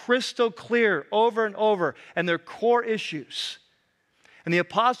are crystal clear over and over, and they're core issues. And the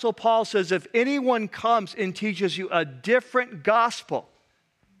Apostle Paul says, if anyone comes and teaches you a different gospel,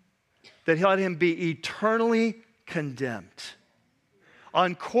 that let him be eternally condemned.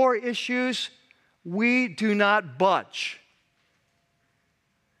 On core issues, we do not budge.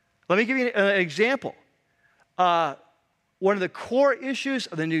 Let me give you an example. One of the core issues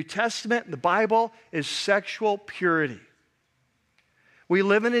of the New Testament and the Bible is sexual purity. We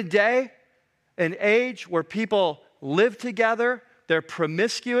live in a day, an age where people live together, they're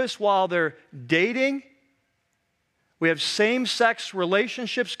promiscuous while they're dating. We have same-sex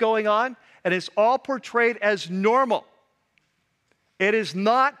relationships going on, and it's all portrayed as normal. It is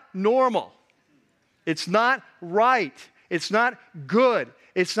not normal. It's not right. It's not good.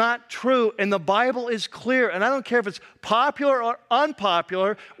 It's not true. And the Bible is clear. And I don't care if it's popular or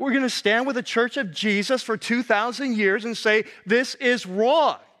unpopular. We're going to stand with the Church of Jesus for 2,000 years and say, this is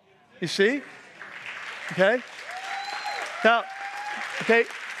wrong. You see? Okay? Now, okay,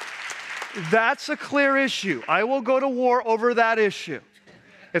 that's a clear issue. I will go to war over that issue.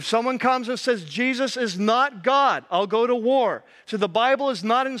 If someone comes and says Jesus is not God, I'll go to war. So the Bible is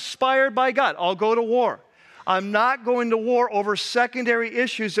not inspired by God, I'll go to war. I'm not going to war over secondary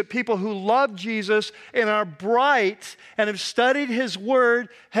issues that people who love Jesus and are bright and have studied His Word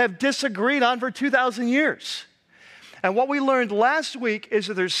have disagreed on for 2,000 years. And what we learned last week is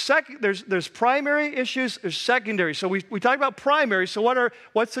that there's primary issues, there's secondary. So we talked about primary, so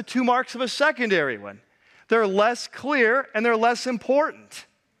what's the two marks of a secondary one? They're less clear and they're less important.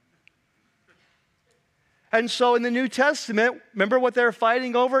 And so in the New Testament, remember what they're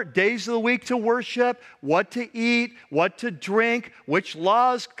fighting over? Days of the week to worship, what to eat, what to drink, which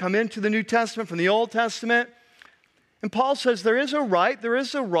laws come into the New Testament from the Old Testament. And Paul says there is a right, there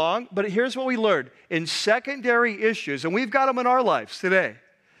is a wrong, but here's what we learned. In secondary issues, and we've got them in our lives today,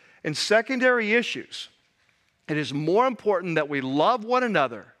 in secondary issues, it is more important that we love one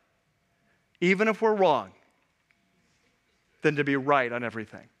another, even if we're wrong, than to be right on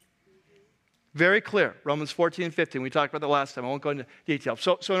everything. Very clear. Romans 14 and 15. We talked about that last time. I won't go into detail.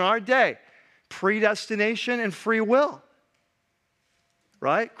 So in our day, predestination and free will.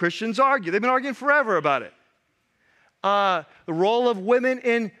 Right? Christians argue. They've been arguing forever about it. The role of women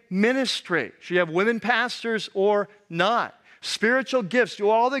in ministry. Should you have women pastors or not? Spiritual gifts. Do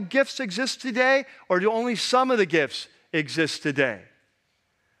all the gifts exist today, or do only some of the gifts exist today?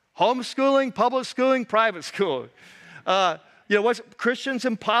 Homeschooling, public schooling, private schooling. What's Christians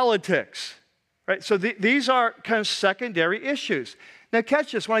in politics? Right? So these are kind of secondary issues. Now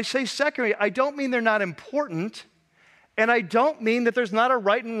catch this. When I say secondary, I don't mean they're not important, and I don't mean that there's not a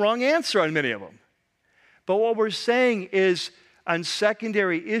right and wrong answer on many of them. But what we're saying is, on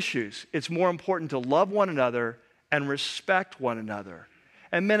secondary issues, it's more important to love one another and respect one another.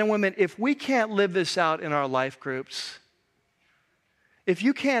 And men and women, if we can't live this out in our life groups, if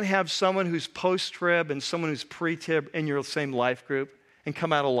you can't have someone who's post-trib and someone who's pre-trib in your same life group and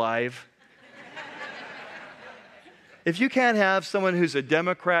come out alive, if you can't have someone who's a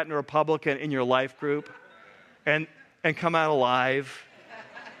Democrat and a Republican in your life group and come out alive,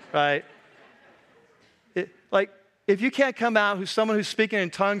 right? If you can't come out who's someone who's speaking in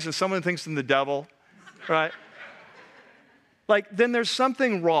tongues and someone who thinks in the devil, right? Then there's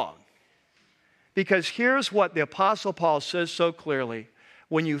something wrong. Because here's what the Apostle Paul says so clearly.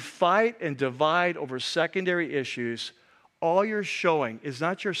 When you fight and divide over secondary issues, all you're showing is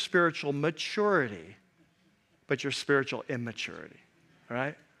not your spiritual maturity, but your spiritual immaturity. All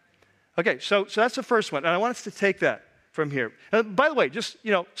right? Okay, so that's the first one. And I want us to take that from here. By the way, just,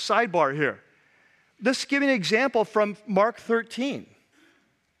 sidebar here. Let's give you an example from Mark 13.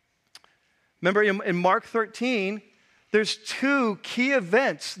 Remember, in Mark 13, there's two key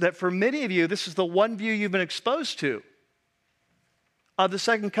events that for many of you, this is the one view you've been exposed to of the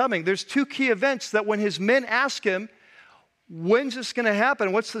second coming. There's two key events that when his men ask him, when's this going to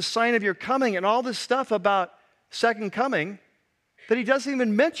happen? What's the sign of your coming? And all this stuff about second coming that he doesn't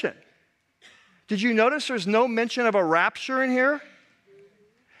even mention. Did you notice there's no mention of a rapture in here?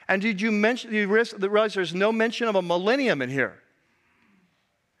 And did you realize there's no mention of a millennium in here?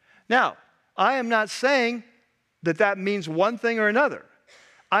 Now, I am not saying that means one thing or another.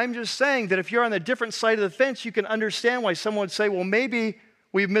 I'm just saying that if you're on a different side of the fence, you can understand why someone would say, well, maybe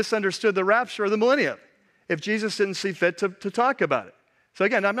we've misunderstood the rapture or the millennium if Jesus didn't see fit to talk about it. So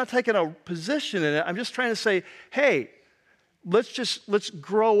again, I'm not taking a position in it. I'm just trying to say, hey, let's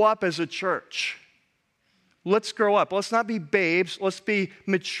grow up as a church. Let's grow up. Let's not be babes. Let's be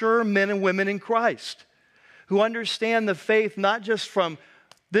mature men and women in Christ who understand the faith not just from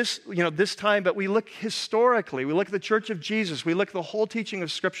this time, but we look historically. We look at the Church of Jesus. We look at the whole teaching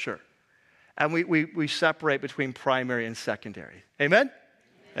of Scripture. And we separate between primary and secondary. Amen?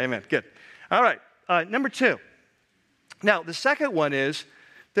 Amen. Good. All right. Number two. Now, the second one is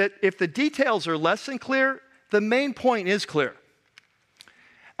that if the details are less than clear, the main point is clear.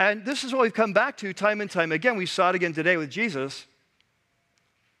 And this is what we've come back to time and time again. We saw it again today with Jesus,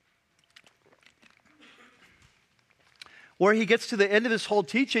 where he gets to the end of this whole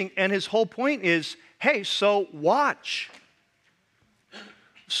teaching, and his whole point is, hey, so watch.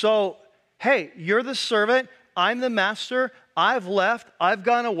 So, hey, you're the servant, I'm the master, I've left, I've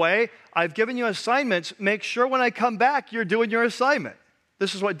gone away, I've given you assignments. Make sure when I come back, you're doing your assignment.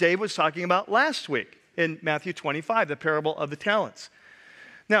 This is what Dave was talking about last week in Matthew 25, the parable of the talents.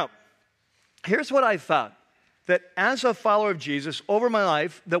 Now, here's what I found, that as a follower of Jesus over my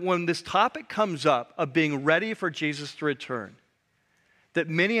life, that when this topic comes up of being ready for Jesus to return, that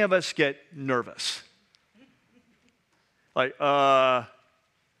many of us get nervous. Okay,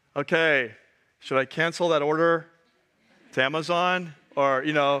 should I cancel that order to Amazon? Or,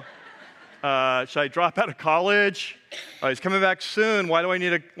 should I drop out of college? He's coming back soon. Why do I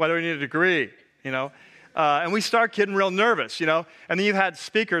need a degree? And we start getting real nervous, And then you've had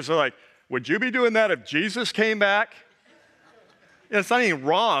speakers who are like, would you be doing that if Jesus came back? It's not anything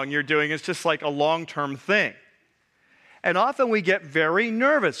wrong you're doing. It's just like a long-term thing. And often we get very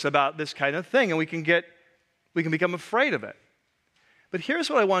nervous about this kind of thing, and we can become afraid of it. But here's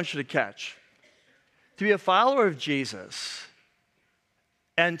what I want you to catch. To be a follower of Jesus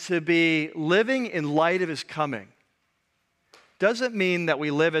and to be living in light of his coming doesn't mean that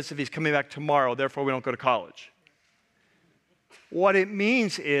we live as if he's coming back tomorrow, therefore we don't go to college. What it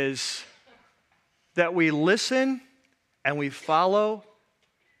means is that we listen and we follow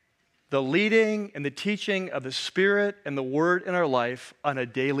the leading and the teaching of the Spirit and the Word in our life on a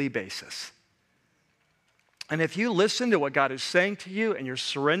daily basis. And if you listen to what God is saying to you and you're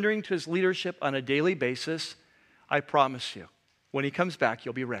surrendering to His leadership on a daily basis, I promise you, when He comes back,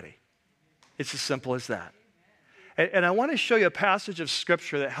 you'll be ready. It's as simple as that. And I want to show you a passage of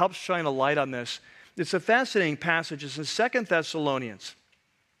Scripture that helps shine a light on this. It's a fascinating passage. It's in 2 Thessalonians.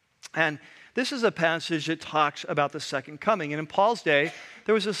 And this is a passage that talks about the second coming. And in Paul's day,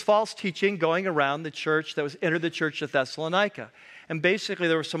 there was this false teaching going around the church that was entered the church of Thessalonica. And basically,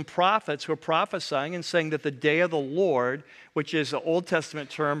 there were some prophets who were prophesying and saying that the day of the Lord, which is an Old Testament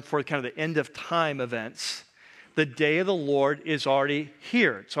term for kind of the end of time events, the day of the Lord is already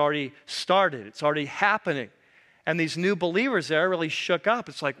here. It's already started. It's already happening. And these new believers there really shook up.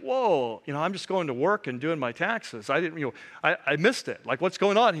 It's like, whoa, I'm just going to work and doing my taxes. I missed it. Like, what's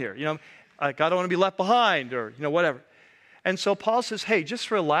going on here? I don't want to be left behind or, whatever. And so Paul says, hey, just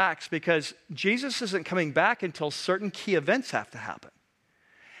relax because Jesus isn't coming back until certain key events have to happen.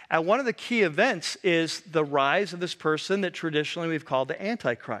 And one of the key events is the rise of this person that traditionally we've called the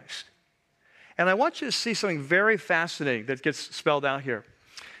Antichrist. And I want you to see something very fascinating that gets spelled out here.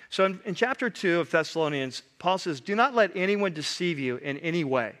 So in chapter 2 of Thessalonians, Paul says, do not let anyone deceive you in any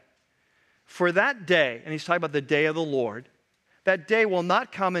way. For that day, and he's talking about the day of the Lord, that day will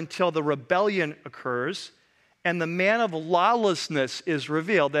not come until the rebellion occurs and the man of lawlessness is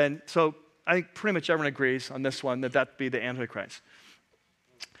revealed. And so I think pretty much everyone agrees on this one, that be the Antichrist.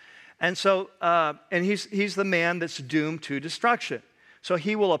 And so, and he's the man that's doomed to destruction. So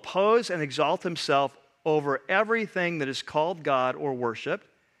he will oppose and exalt himself over everything that is called God or worshiped.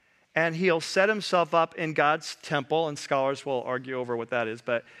 And he'll set himself up in God's temple, and scholars will argue over what that is,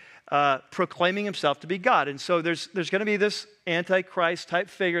 but proclaiming himself to be God. And so there's going to be this Antichrist-type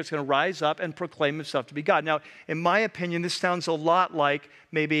figure that's going to rise up and proclaim himself to be God. Now, in my opinion, this sounds a lot like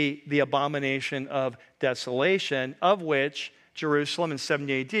maybe the abomination of desolation, of which Jerusalem in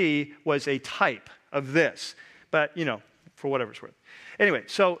 70 AD was a type of this. But, for whatever it's worth. Anyway,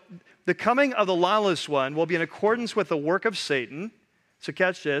 so the coming of the lawless one will be in accordance with the work of Satan. So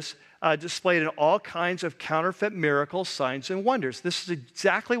catch this, displayed in all kinds of counterfeit miracles, signs, and wonders. This is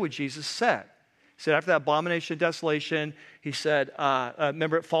exactly what Jesus said. He said after that abomination of desolation, he said,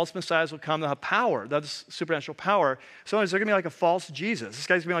 remember, false messiahs will come, they'll have power. That's supernatural power. So they're going to be like a false Jesus. This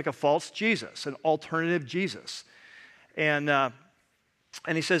guy's going to be like a false Jesus, an alternative Jesus. And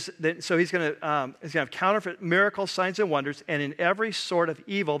he says, that, so he's going to have counterfeit miracles, signs, and wonders, and in every sort of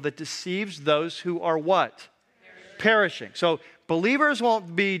evil that deceives those who are what? Perishing. So believers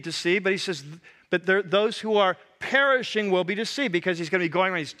won't be deceived, but he says, but those who are perishing will be deceived because he's going to be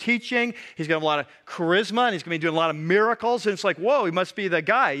going around, he's teaching, he's going to have a lot of charisma, and he's going to be doing a lot of miracles, and it's like, whoa, he must be the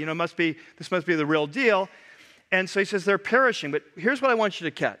guy, this must be the real deal. And so he says they're perishing, but here's what I want you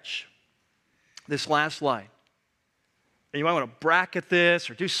to catch, this last line. And you might want to bracket this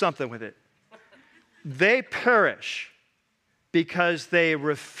or do something with it. They perish because they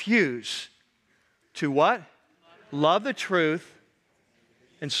refuse to what? Love the truth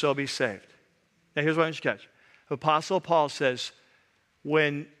and so be saved. Now here's what I want you to catch. Apostle Paul says,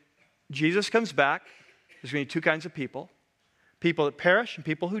 when Jesus comes back, there's going to be two kinds of people. People that perish and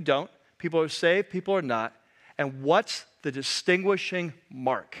people who don't. People who are saved, people who are not. And what's the distinguishing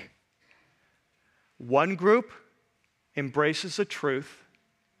mark? One group embraces the truth.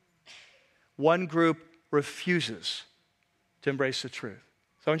 One group refuses to embrace the truth.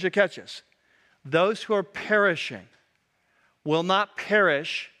 So I want you to catch this. Those who are perishing will not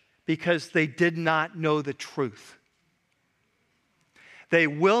perish because they did not know the truth. They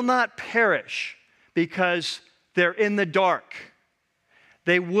will not perish because they're in the dark.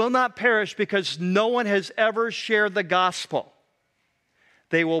 They will not perish because no one has ever shared the gospel.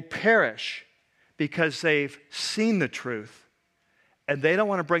 They will perish because they've seen the truth and they don't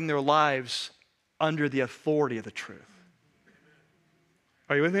want to bring their lives under the authority of the truth.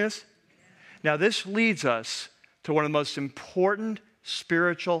 Are you with me in this? Now, this leads us to one of the most important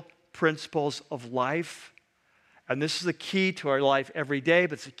spiritual principles of life. And this is the key to our life every day,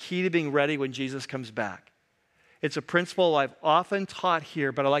 but it's the key to being ready when Jesus comes back. It's a principle I've often taught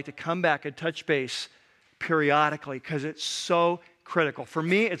here, but I like to come back and touch base periodically because it's so critical. For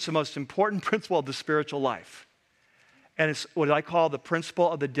me, it's the most important principle of the spiritual life. And it's what I call the principle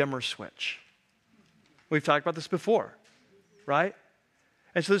of the dimmer switch. We've talked about this before, right?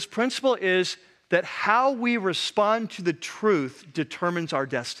 And so this principle is that how we respond to the truth determines our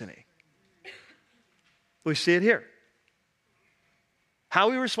destiny. We see it here. How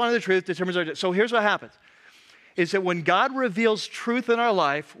we respond to the truth determines our destiny. So here's what happens, is that when God reveals truth in our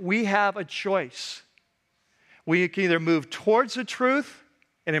life, we have a choice. We can either move towards the truth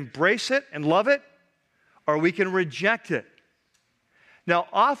and embrace it and love it, or we can reject it. Now,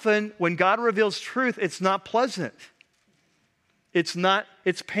 often when God reveals truth, it's not pleasant. It's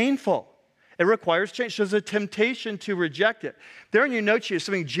painful. It requires change. There's a temptation to reject it. There in your notes, you have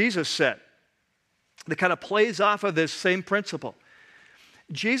something Jesus said that kind of plays off of this same principle.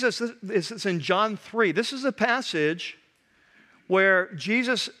 Jesus, this is in John 3. This is a passage where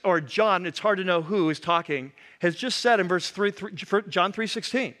Jesus, or John, it's hard to know who is talking, has just said in verse 3, John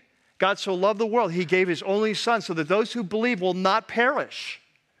 3:16, God so loved the world, he gave his only son so that those who believe will not perish,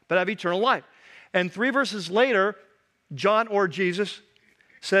 but have eternal life. And 3 verses later, John or Jesus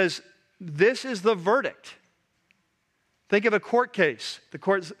says, this is the verdict. Think of a court case.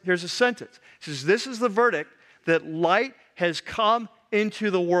 Here's a sentence. It says, this is the verdict, that light has come into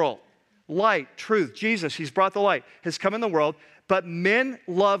the world. Light, truth, Jesus, he's brought the light, has come in the world, but men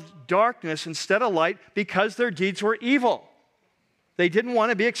loved darkness instead of light because their deeds were evil. They didn't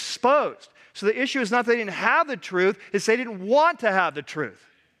want to be exposed. So the issue is not they didn't have the truth, it's they didn't want to have the truth.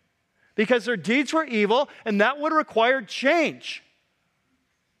 Because their deeds were evil, and that would require change.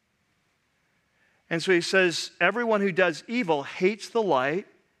 And so he says, everyone who does evil hates the light,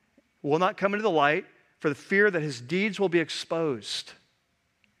 will not come into the light, for the fear that his deeds will be exposed.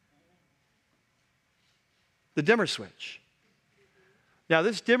 The dimmer switch. Now,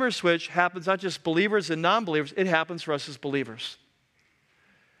 this dimmer switch happens not just believers and non-believers, it happens for us as believers.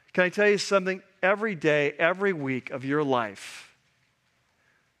 Can I tell you something? Every day, every week of your life,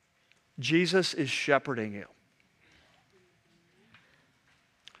 Jesus is shepherding you.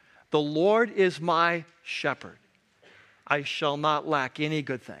 The Lord is my shepherd. I shall not lack any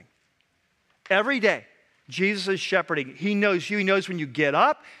good thing. Every day, Jesus is shepherding. He knows you. He knows when you get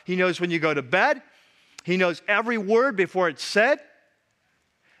up. He knows when you go to bed. He knows every word before it's said.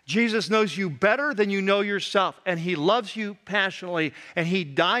 Jesus knows you better than you know yourself, and he loves you passionately, and he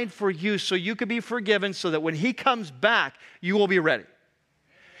died for you so you could be forgiven so that when he comes back, you will be ready.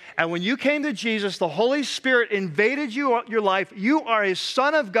 And when you came to Jesus, the Holy Spirit invaded your life. You are a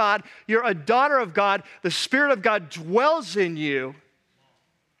son of God. You're a daughter of God. The Spirit of God dwells in you.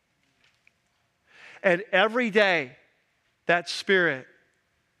 And every day, that Spirit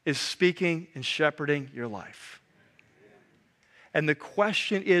is speaking and shepherding your life. And the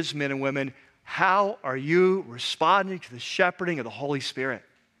question is, men and women, how are you responding to the shepherding of the Holy Spirit?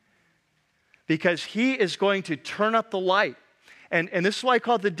 Because he is going to turn up the light. And this is why I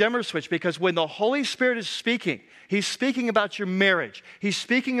call it the dimmer switch, because when the Holy Spirit is speaking, he's speaking about your marriage. He's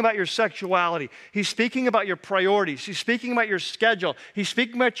speaking about your sexuality. He's speaking about your priorities. He's speaking about your schedule. He's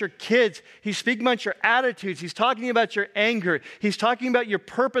speaking about your kids. He's speaking about your attitudes. He's talking about your anger. He's talking about your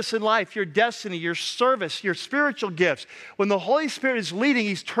purpose in life, your destiny, your service, your spiritual gifts. When the Holy Spirit is leading,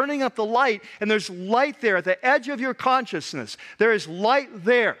 he's turning up the light, and there's light there at the edge of your consciousness. There is light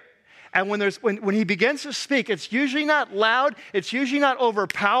there. And when he begins to speak, it's usually not loud. It's usually not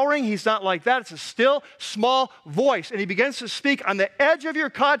overpowering. He's not like that. It's a still, small voice. And he begins to speak on the edge of your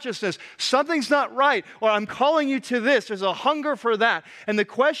consciousness. Something's not right. Or I'm calling you to this. There's a hunger for that. And the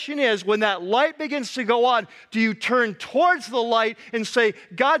question is, when that light begins to go on, do you turn towards the light and say,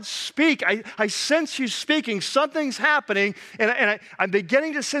 God, speak. I sense you speaking. Something's happening. And I'm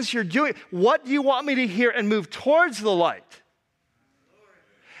beginning to sense you're doing it. What do you want me to hear? And move towards the light.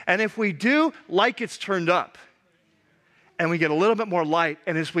 And if we do, light gets turned up. And we get a little bit more light.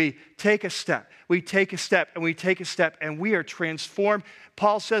 And as we take a step, we take a step, and we take a step, and we are transformed.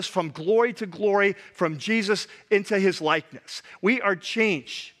 Paul says, from glory to glory, from Jesus into his likeness. We are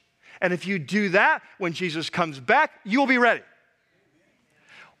changed. And if you do that, when Jesus comes back, you will be ready.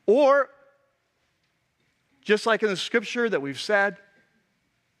 Or, just like in the scripture that we've said,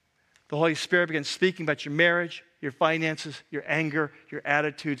 the Holy Spirit begins speaking about your marriage, your finances, your anger, your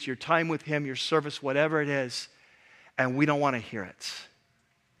attitudes, your time with him, your service, whatever it is, and we don't want to hear it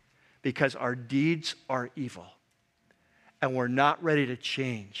because our deeds are evil and we're not ready to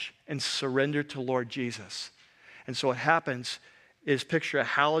change and surrender to Lord Jesus. And so what happens is, picture a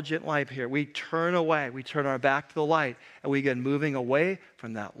halogen light here. We turn away, we turn our back to the light, and we begin moving away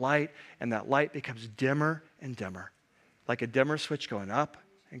from that light, and that light becomes dimmer and dimmer, like a dimmer switch going up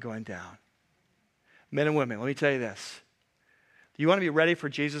and going down. Men and women, let me tell you this. Do you want to be ready for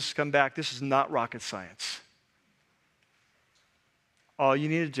Jesus to come back? This is not rocket science. All you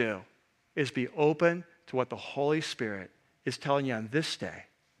need to do is be open to what the Holy Spirit is telling you on this day.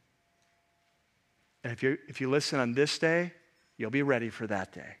 And if you listen on this day, you'll be ready for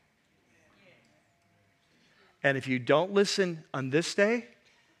that day. And if you don't listen on this day,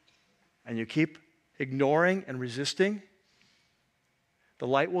 and you keep ignoring and resisting, the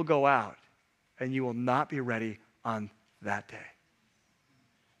light will go out. And you will not be ready on that day.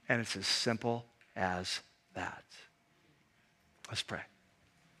 And it's as simple as that. Let's pray.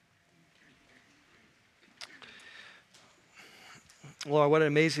 Lord, what an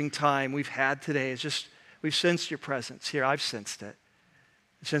amazing time we've had today. It's just, we've sensed your presence here. I've sensed it.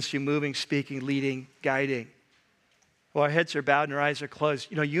 I've sensed you moving, speaking, leading, guiding. Well, our heads are bowed and our eyes are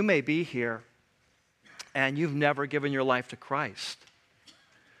closed. You know, you may be here and you've never given your life to Christ.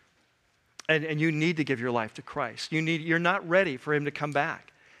 And you need to give your life to Christ. You're not ready for him to come back.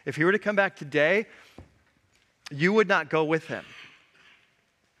 If he were to come back today, you would not go with him.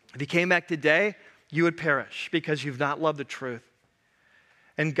 If he came back today, you would perish because you've not loved the truth.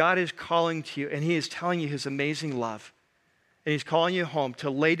 And God is calling to you, and he is telling you his amazing love. And he's calling you home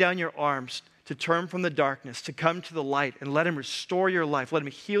to lay down your arms, to turn from the darkness, to come to the light, and let him restore your life. Let him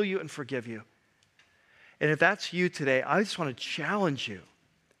heal you and forgive you. And if that's you today, I just want to challenge you.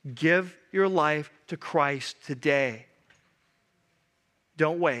 Give your life to Christ today.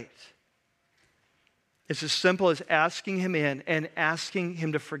 Don't wait. It's as simple as asking him in and asking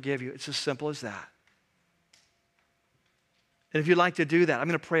him to forgive you. It's as simple as that. And if you'd like to do that, I'm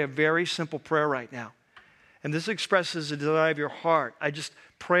going to pray a very simple prayer right now. And this expresses the desire of your heart. I just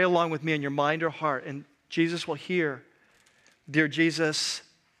pray along with me in your mind or heart, and Jesus will hear. Dear Jesus,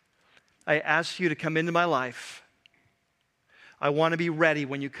 I ask you to come into my life. I want to be ready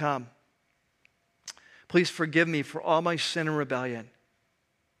when you come. Please forgive me for all my sin and rebellion.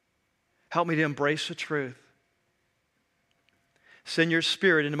 Help me to embrace the truth. Send your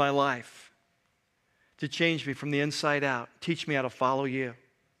Spirit into my life to change me from the inside out. Teach me how to follow you.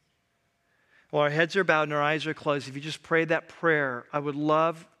 While our heads are bowed and our eyes are closed, if you just prayed that prayer, I would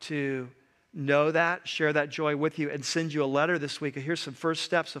love to know that, share that joy with you, and send you a letter this week. Here's some first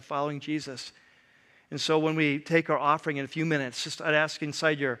steps of following Jesus. And so when we take our offering in a few minutes, just I'd ask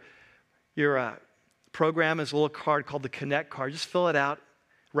inside your program is a little card called the Connect card. Just fill it out.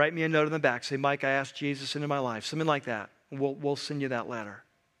 Write me a note in the back. Say, Mike, I asked Jesus into my life. Something like that. We'll send you that letter.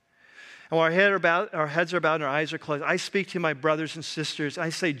 And while our heads are bowed and our eyes are closed, I speak to my brothers and sisters. I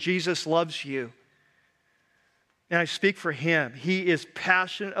say, Jesus loves you. And I speak for him. He is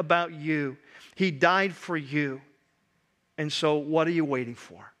passionate about you. He died for you. And so what are you waiting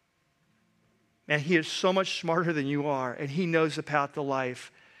for? And he is so much smarter than you are. And he knows the path to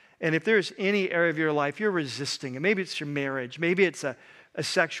life. And if there's any area of your life you're resisting, and maybe it's your marriage, maybe it's a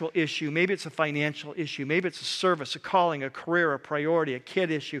sexual issue, maybe it's a financial issue, maybe it's a service, a calling, a career, a priority, a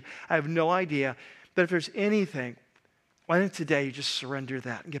kid issue. I have no idea. But if there's anything, why don't today you just surrender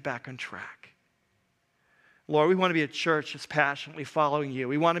that and get back on track? Lord, we want to be a church that's passionately following you.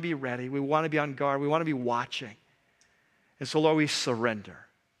 We want to be ready. We want to be on guard. We want to be watching. And so, Lord, we surrender.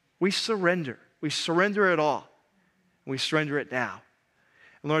 We surrender. We surrender it all. We surrender it now.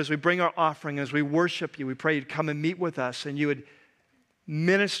 And Lord, as we bring our offering, as we worship you, we pray you'd come and meet with us and you would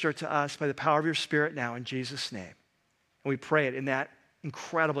minister to us by the power of your Spirit now in Jesus' name. And we pray it in that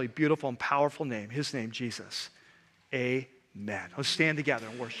incredibly beautiful and powerful name, his name, Jesus. Amen. Let's stand together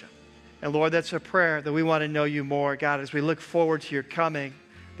and worship. And Lord, that's a prayer that we want to know you more, God, as we look forward to your coming,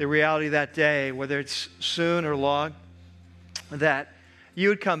 the reality of that day, whether it's soon or long, that you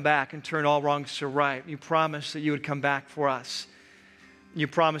would come back and turn all wrongs to right. You promised that you would come back for us. You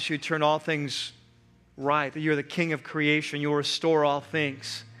promised you'd turn all things right, that you're the King of creation. You'll restore all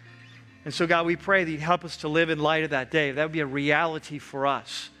things. And so, God, we pray that you'd help us to live in light of that day. That would be a reality for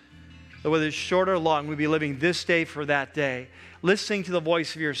us. That whether it's short or long, we'd be living this day for that day, listening to the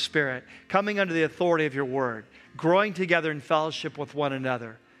voice of your Spirit, coming under the authority of your word, growing together in fellowship with one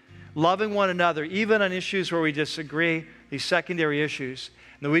another, loving one another, even on issues where we disagree, these secondary issues.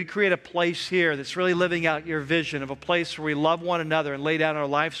 And that we'd create a place here that's really living out your vision of a place where we love one another and lay down our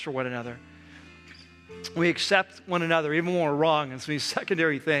lives for one another. We accept one another even when we're wrong and some of these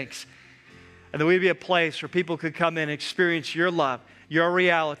secondary things. And that we'd be a place where people could come in and experience your love, your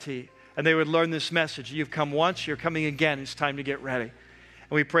reality, and they would learn this message. You've come once, you're coming again. It's time to get ready. And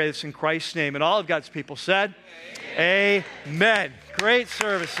we pray this in Christ's name. And all of God's people said, Amen. Amen. Great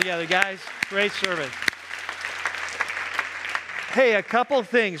service together, guys. Great service. Hey, a couple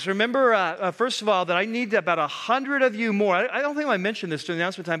things. Remember, first of all, that I need about 100 of you more. I don't think I mentioned this during the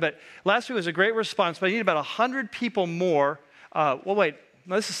announcement time, but last week was a great response, but I need about 100 people more. Wait.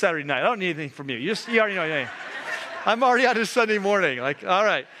 No, this is Saturday night. I don't need anything from you. You already know your name. I'm already on a Sunday morning. All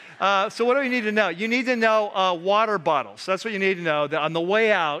right. So what do you need to know? You need to know water bottles. That's what you need to know. That on the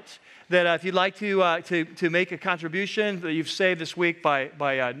way out, that if you'd like to make a contribution that you've saved this week by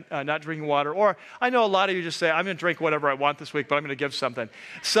not drinking water, or I know a lot of you just say, I'm going to drink whatever I want this week, but I'm going to give something.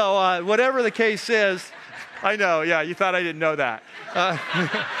 So whatever the case is, I know, yeah, you thought I didn't know that.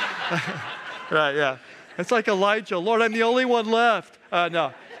 Right, yeah. It's like Elijah, Lord, I'm the only one left.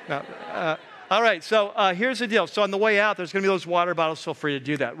 No. No, all right, so here's the deal. So on the way out, there's going to be those water bottles. Feel free to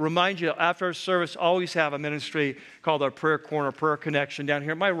do that. Remind you, after our service, always have a ministry called our Prayer Corner, Prayer Connection down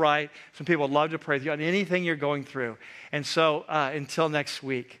here at my right. Some people would love to pray with you on anything you're going through. And so until next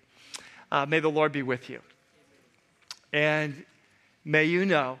week, may the Lord be with you. And may you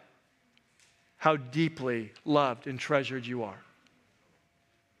know how deeply loved and treasured you are.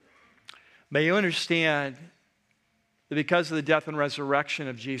 May you understand that because of the death and resurrection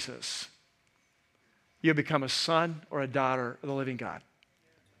of Jesus, you have become a son or a daughter of the living God.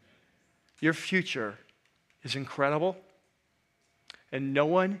 Your future is incredible, and no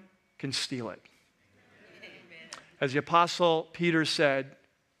one can steal it. As the Apostle Peter said,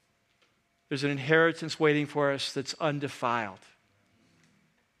 there's an inheritance waiting for us that's undefiled,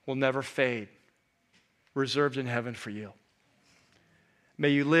 will never fade, reserved in heaven for you. May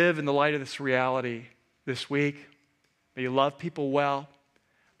you live in the light of this reality this week. May you love people well.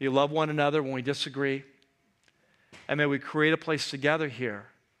 May you love one another when we disagree. And may we create a place together here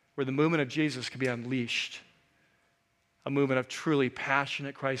where the movement of Jesus can be unleashed. A movement of truly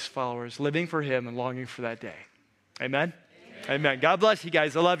passionate Christ followers living for him and longing for that day. Amen? Amen. God bless you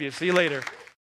guys. I love you. See you later.